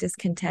longing and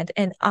discontent,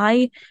 and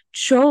I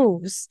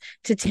chose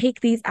to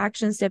take these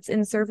action steps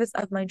in service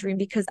of my dream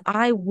because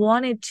I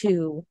wanted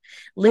to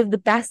live the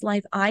best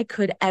life I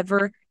could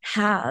ever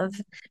have.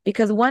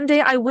 Because one day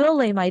I will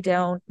lay my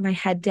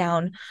head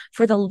down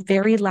for the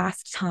very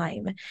last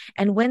time.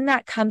 And when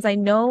that comes, I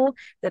know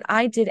that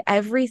I did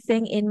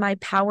everything in my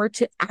power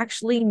to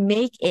actually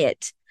make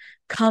it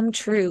come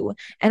true.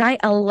 And I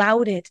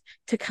allowed it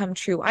to come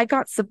true. I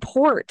got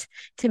support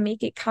to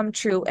make it come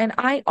true. And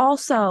I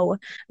also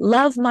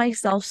love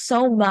myself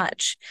so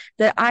much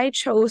that I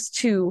chose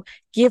to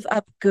give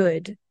up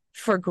good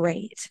for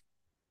great.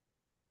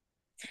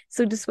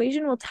 So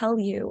dissuasion will tell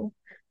you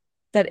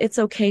that it's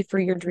okay for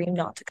your dream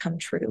not to come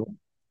true.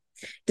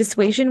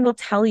 Dissuasion will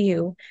tell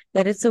you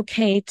that it's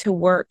okay to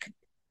work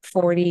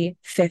 40,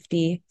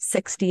 50,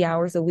 60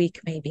 hours a week,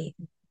 maybe,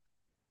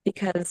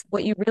 because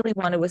what you really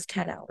wanted was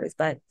 10 hours,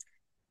 but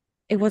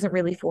it wasn't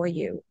really for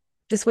you.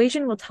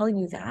 Dissuasion will tell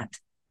you that.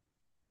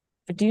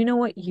 But do you know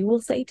what you will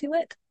say to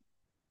it?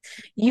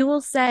 You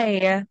will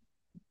say,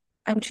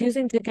 I'm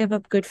choosing to give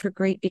up good for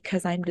great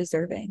because I'm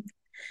deserving.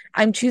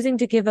 I'm choosing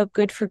to give up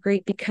good for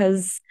great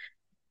because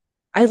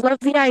I love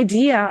the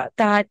idea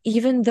that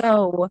even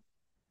though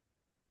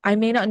I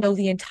may not know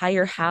the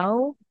entire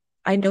how,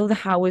 I know the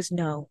how is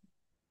no.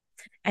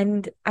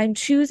 And I'm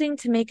choosing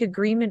to make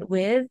agreement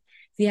with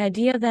the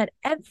idea that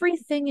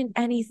everything and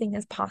anything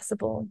is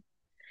possible.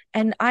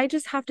 And I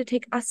just have to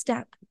take a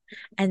step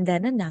and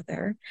then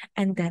another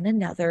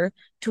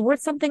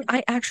towards something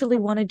I actually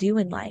want to do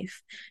in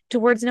life,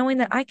 towards knowing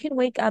that I can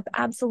wake up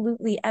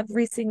absolutely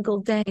every single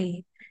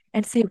day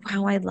and say,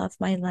 wow, I love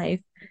my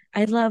life.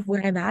 I love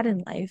where I'm at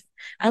in life.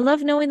 I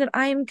love knowing that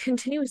I'm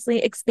continuously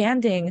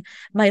expanding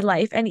my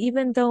life. And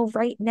even though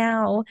right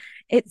now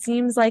it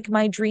seems like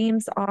my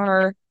dreams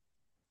are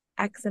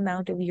X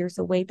amount of years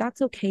away,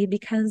 that's okay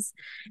because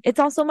it's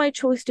also my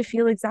choice to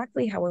feel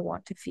exactly how I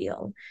want to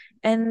feel.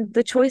 And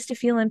the choice to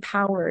feel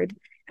empowered,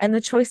 and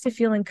the choice to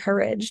feel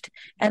encouraged,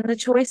 and the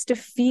choice to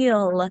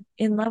feel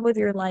in love with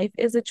your life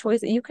is a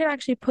choice that you can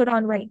actually put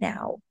on right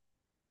now.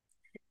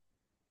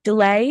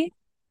 Delay,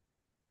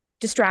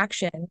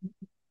 distraction,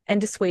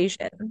 and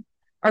dissuasion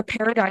are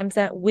paradigms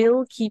that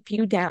will keep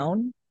you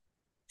down,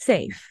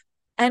 safe,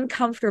 and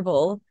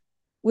comfortable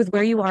with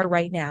where you are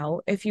right now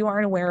if you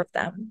aren't aware of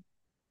them.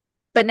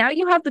 But now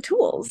you have the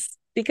tools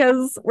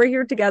because we're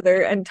here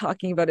together and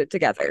talking about it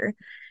together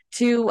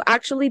to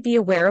actually be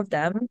aware of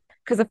them.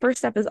 Because the first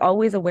step is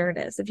always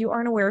awareness. If you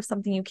aren't aware of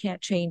something, you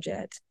can't change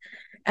it.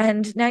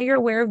 And now you're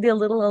aware of the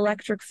little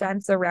electric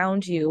fence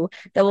around you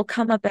that will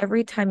come up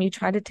every time you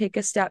try to take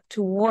a step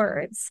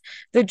towards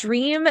the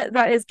dream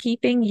that is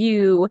keeping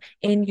you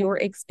in your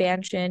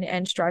expansion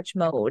and stretch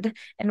mode.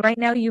 And right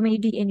now, you may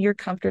be in your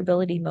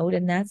comfortability mode,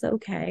 and that's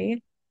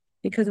okay.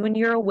 Because when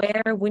you're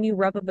aware, when you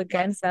rub up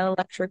against that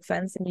electric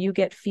fence and you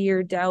get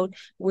fear, doubt,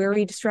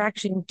 worry,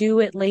 distraction, do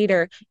it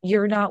later.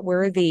 You're not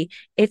worthy.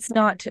 It's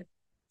not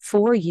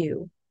for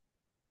you.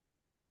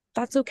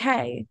 That's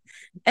okay.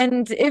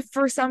 And if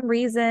for some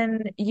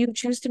reason you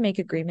choose to make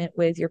agreement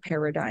with your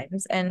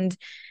paradigms and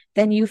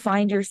then you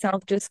find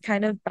yourself just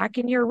kind of back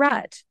in your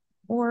rut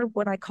or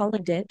what I call a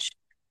ditch,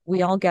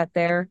 we all get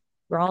there.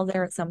 We're all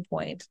there at some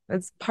point.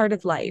 It's part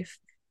of life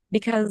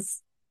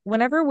because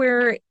whenever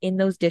we're in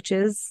those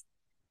ditches,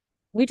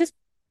 we just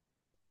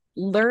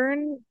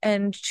learn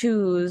and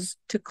choose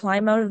to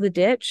climb out of the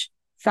ditch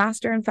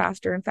faster and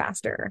faster and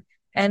faster.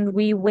 And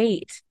we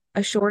wait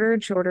a shorter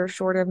and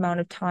shorter amount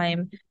of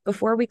time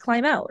before we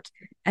climb out.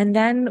 And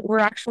then we're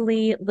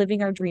actually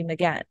living our dream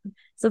again.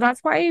 So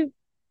that's why,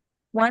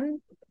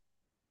 one,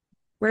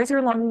 where's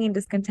your longing and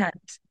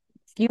discontent?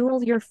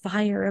 Fuel your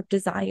fire of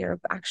desire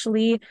of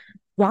actually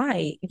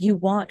why you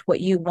want what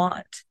you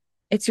want.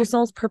 It's your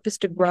soul's purpose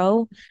to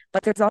grow,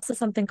 but there's also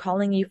something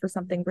calling you for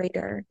something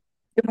greater.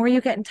 The more you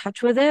get in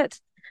touch with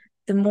it,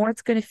 the more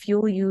it's going to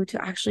fuel you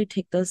to actually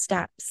take those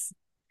steps.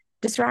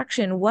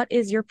 Distraction, what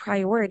is your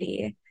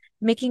priority?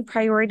 Making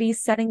priorities,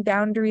 setting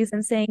boundaries,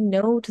 and saying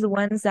no to the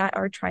ones that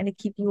are trying to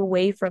keep you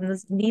away from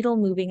those needle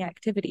moving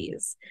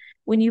activities.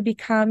 When you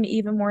become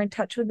even more in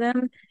touch with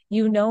them,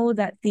 you know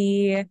that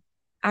the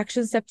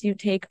action steps you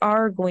take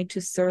are going to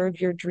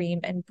serve your dream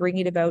and bring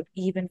it about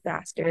even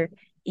faster,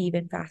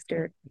 even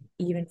faster,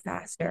 even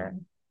faster.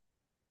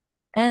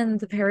 And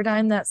the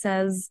paradigm that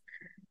says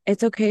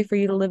it's okay for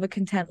you to live a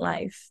content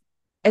life.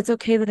 It's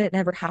okay that it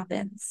never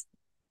happens.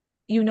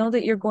 You know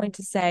that you're going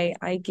to say,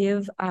 I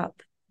give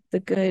up the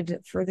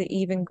good for the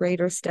even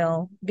greater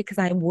still because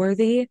I'm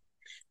worthy,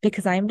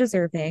 because I'm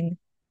deserving,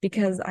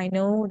 because I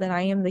know that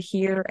I am the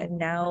here and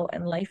now,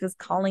 and life is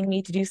calling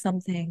me to do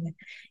something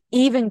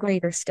even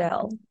greater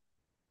still.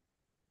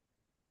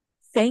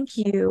 Thank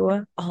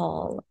you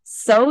all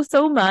so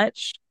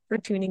much for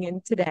tuning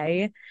in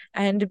today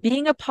and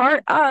being a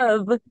part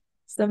of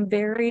some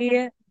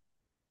very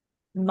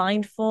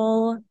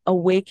mindful,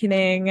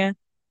 awakening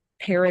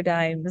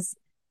paradigms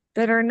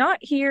that are not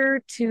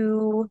here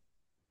to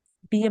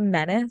be a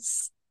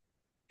menace.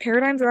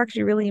 Paradigms are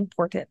actually really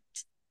important.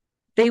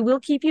 They will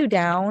keep you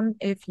down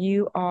if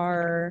you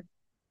are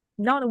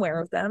not aware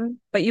of them,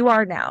 but you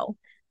are now.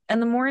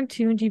 And the more in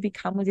tune you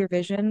become with your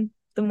vision,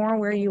 the more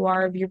aware you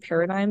are of your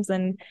paradigms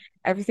and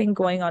everything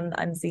going on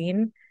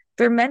unseen.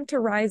 They're meant to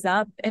rise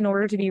up in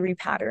order to be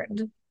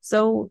repatterned.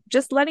 So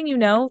just letting you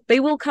know, they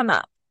will come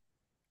up.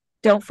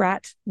 Don't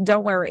fret,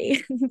 don't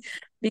worry,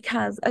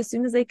 because as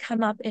soon as they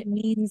come up, it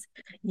means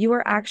you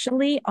are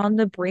actually on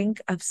the brink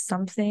of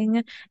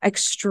something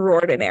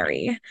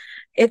extraordinary.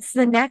 It's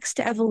the next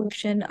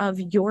evolution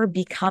of your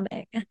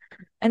becoming.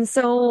 And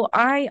so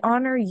I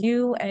honor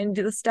you and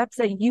the steps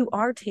that you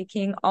are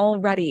taking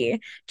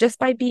already just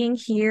by being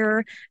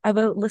here,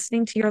 about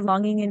listening to your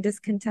longing and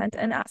discontent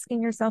and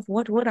asking yourself,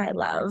 what would I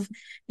love?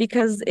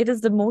 Because it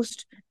is the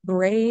most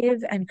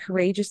brave and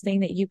courageous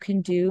thing that you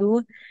can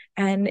do.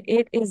 And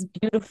it is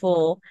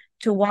beautiful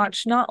to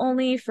watch, not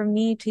only from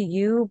me to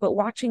you, but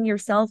watching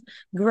yourself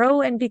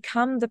grow and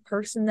become the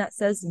person that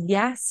says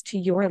yes to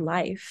your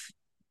life.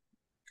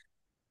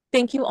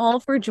 Thank you all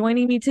for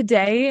joining me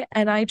today.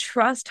 And I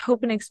trust,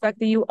 hope, and expect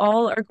that you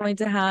all are going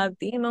to have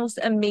the most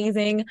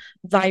amazing,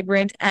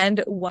 vibrant,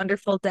 and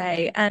wonderful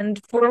day.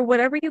 And for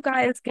whatever you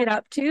guys get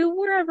up to,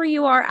 wherever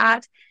you are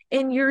at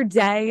in your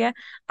day,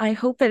 I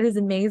hope it is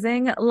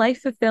amazing,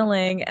 life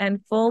fulfilling,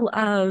 and full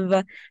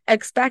of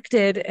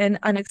expected and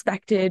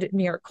unexpected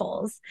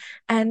miracles.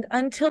 And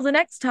until the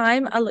next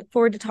time, I look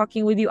forward to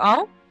talking with you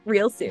all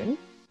real soon.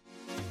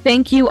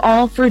 Thank you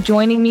all for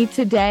joining me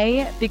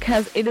today,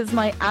 because it is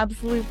my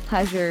absolute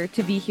pleasure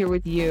to be here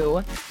with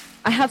you.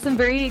 I have some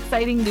very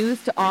exciting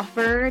news to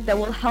offer that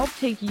will help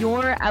take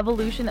your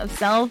evolution of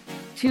self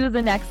to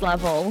the next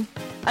level.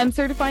 I'm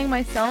certifying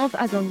myself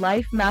as a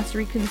life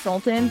mastery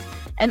consultant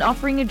and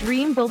offering a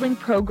dream building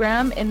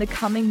program in the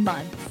coming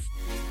months.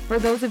 For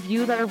those of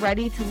you that are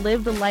ready to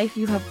live the life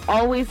you have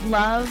always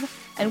loved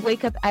and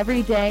wake up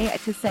every day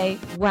to say,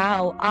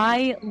 wow,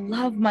 I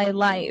love my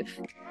life,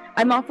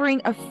 I'm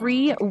offering a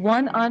free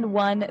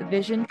one-on-one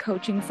vision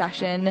coaching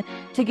session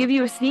to give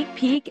you a sneak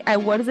peek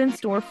at what is in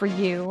store for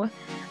you.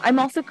 I'm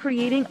also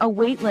creating a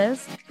wait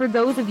list for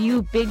those of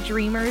you big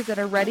dreamers that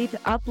are ready to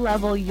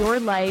up-level your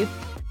life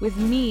with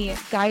me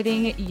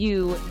guiding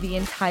you the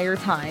entire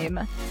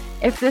time.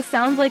 If this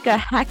sounds like a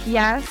heck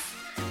yes,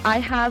 I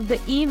have the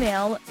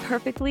email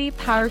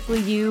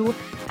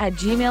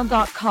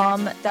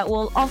perfectlypowerfullyu@gmail.com that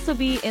will also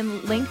be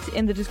linked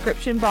in the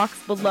description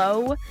box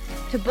below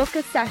to book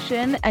a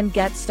session and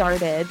get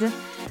started.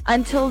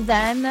 Until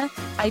then,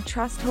 I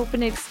trust, hope,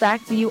 and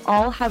expect that you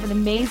all have an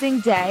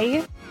amazing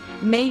day.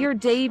 May your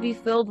day be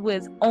filled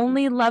with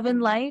only love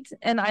and light,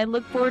 and I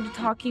look forward to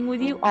talking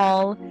with you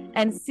all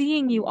and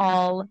seeing you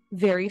all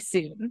very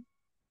soon.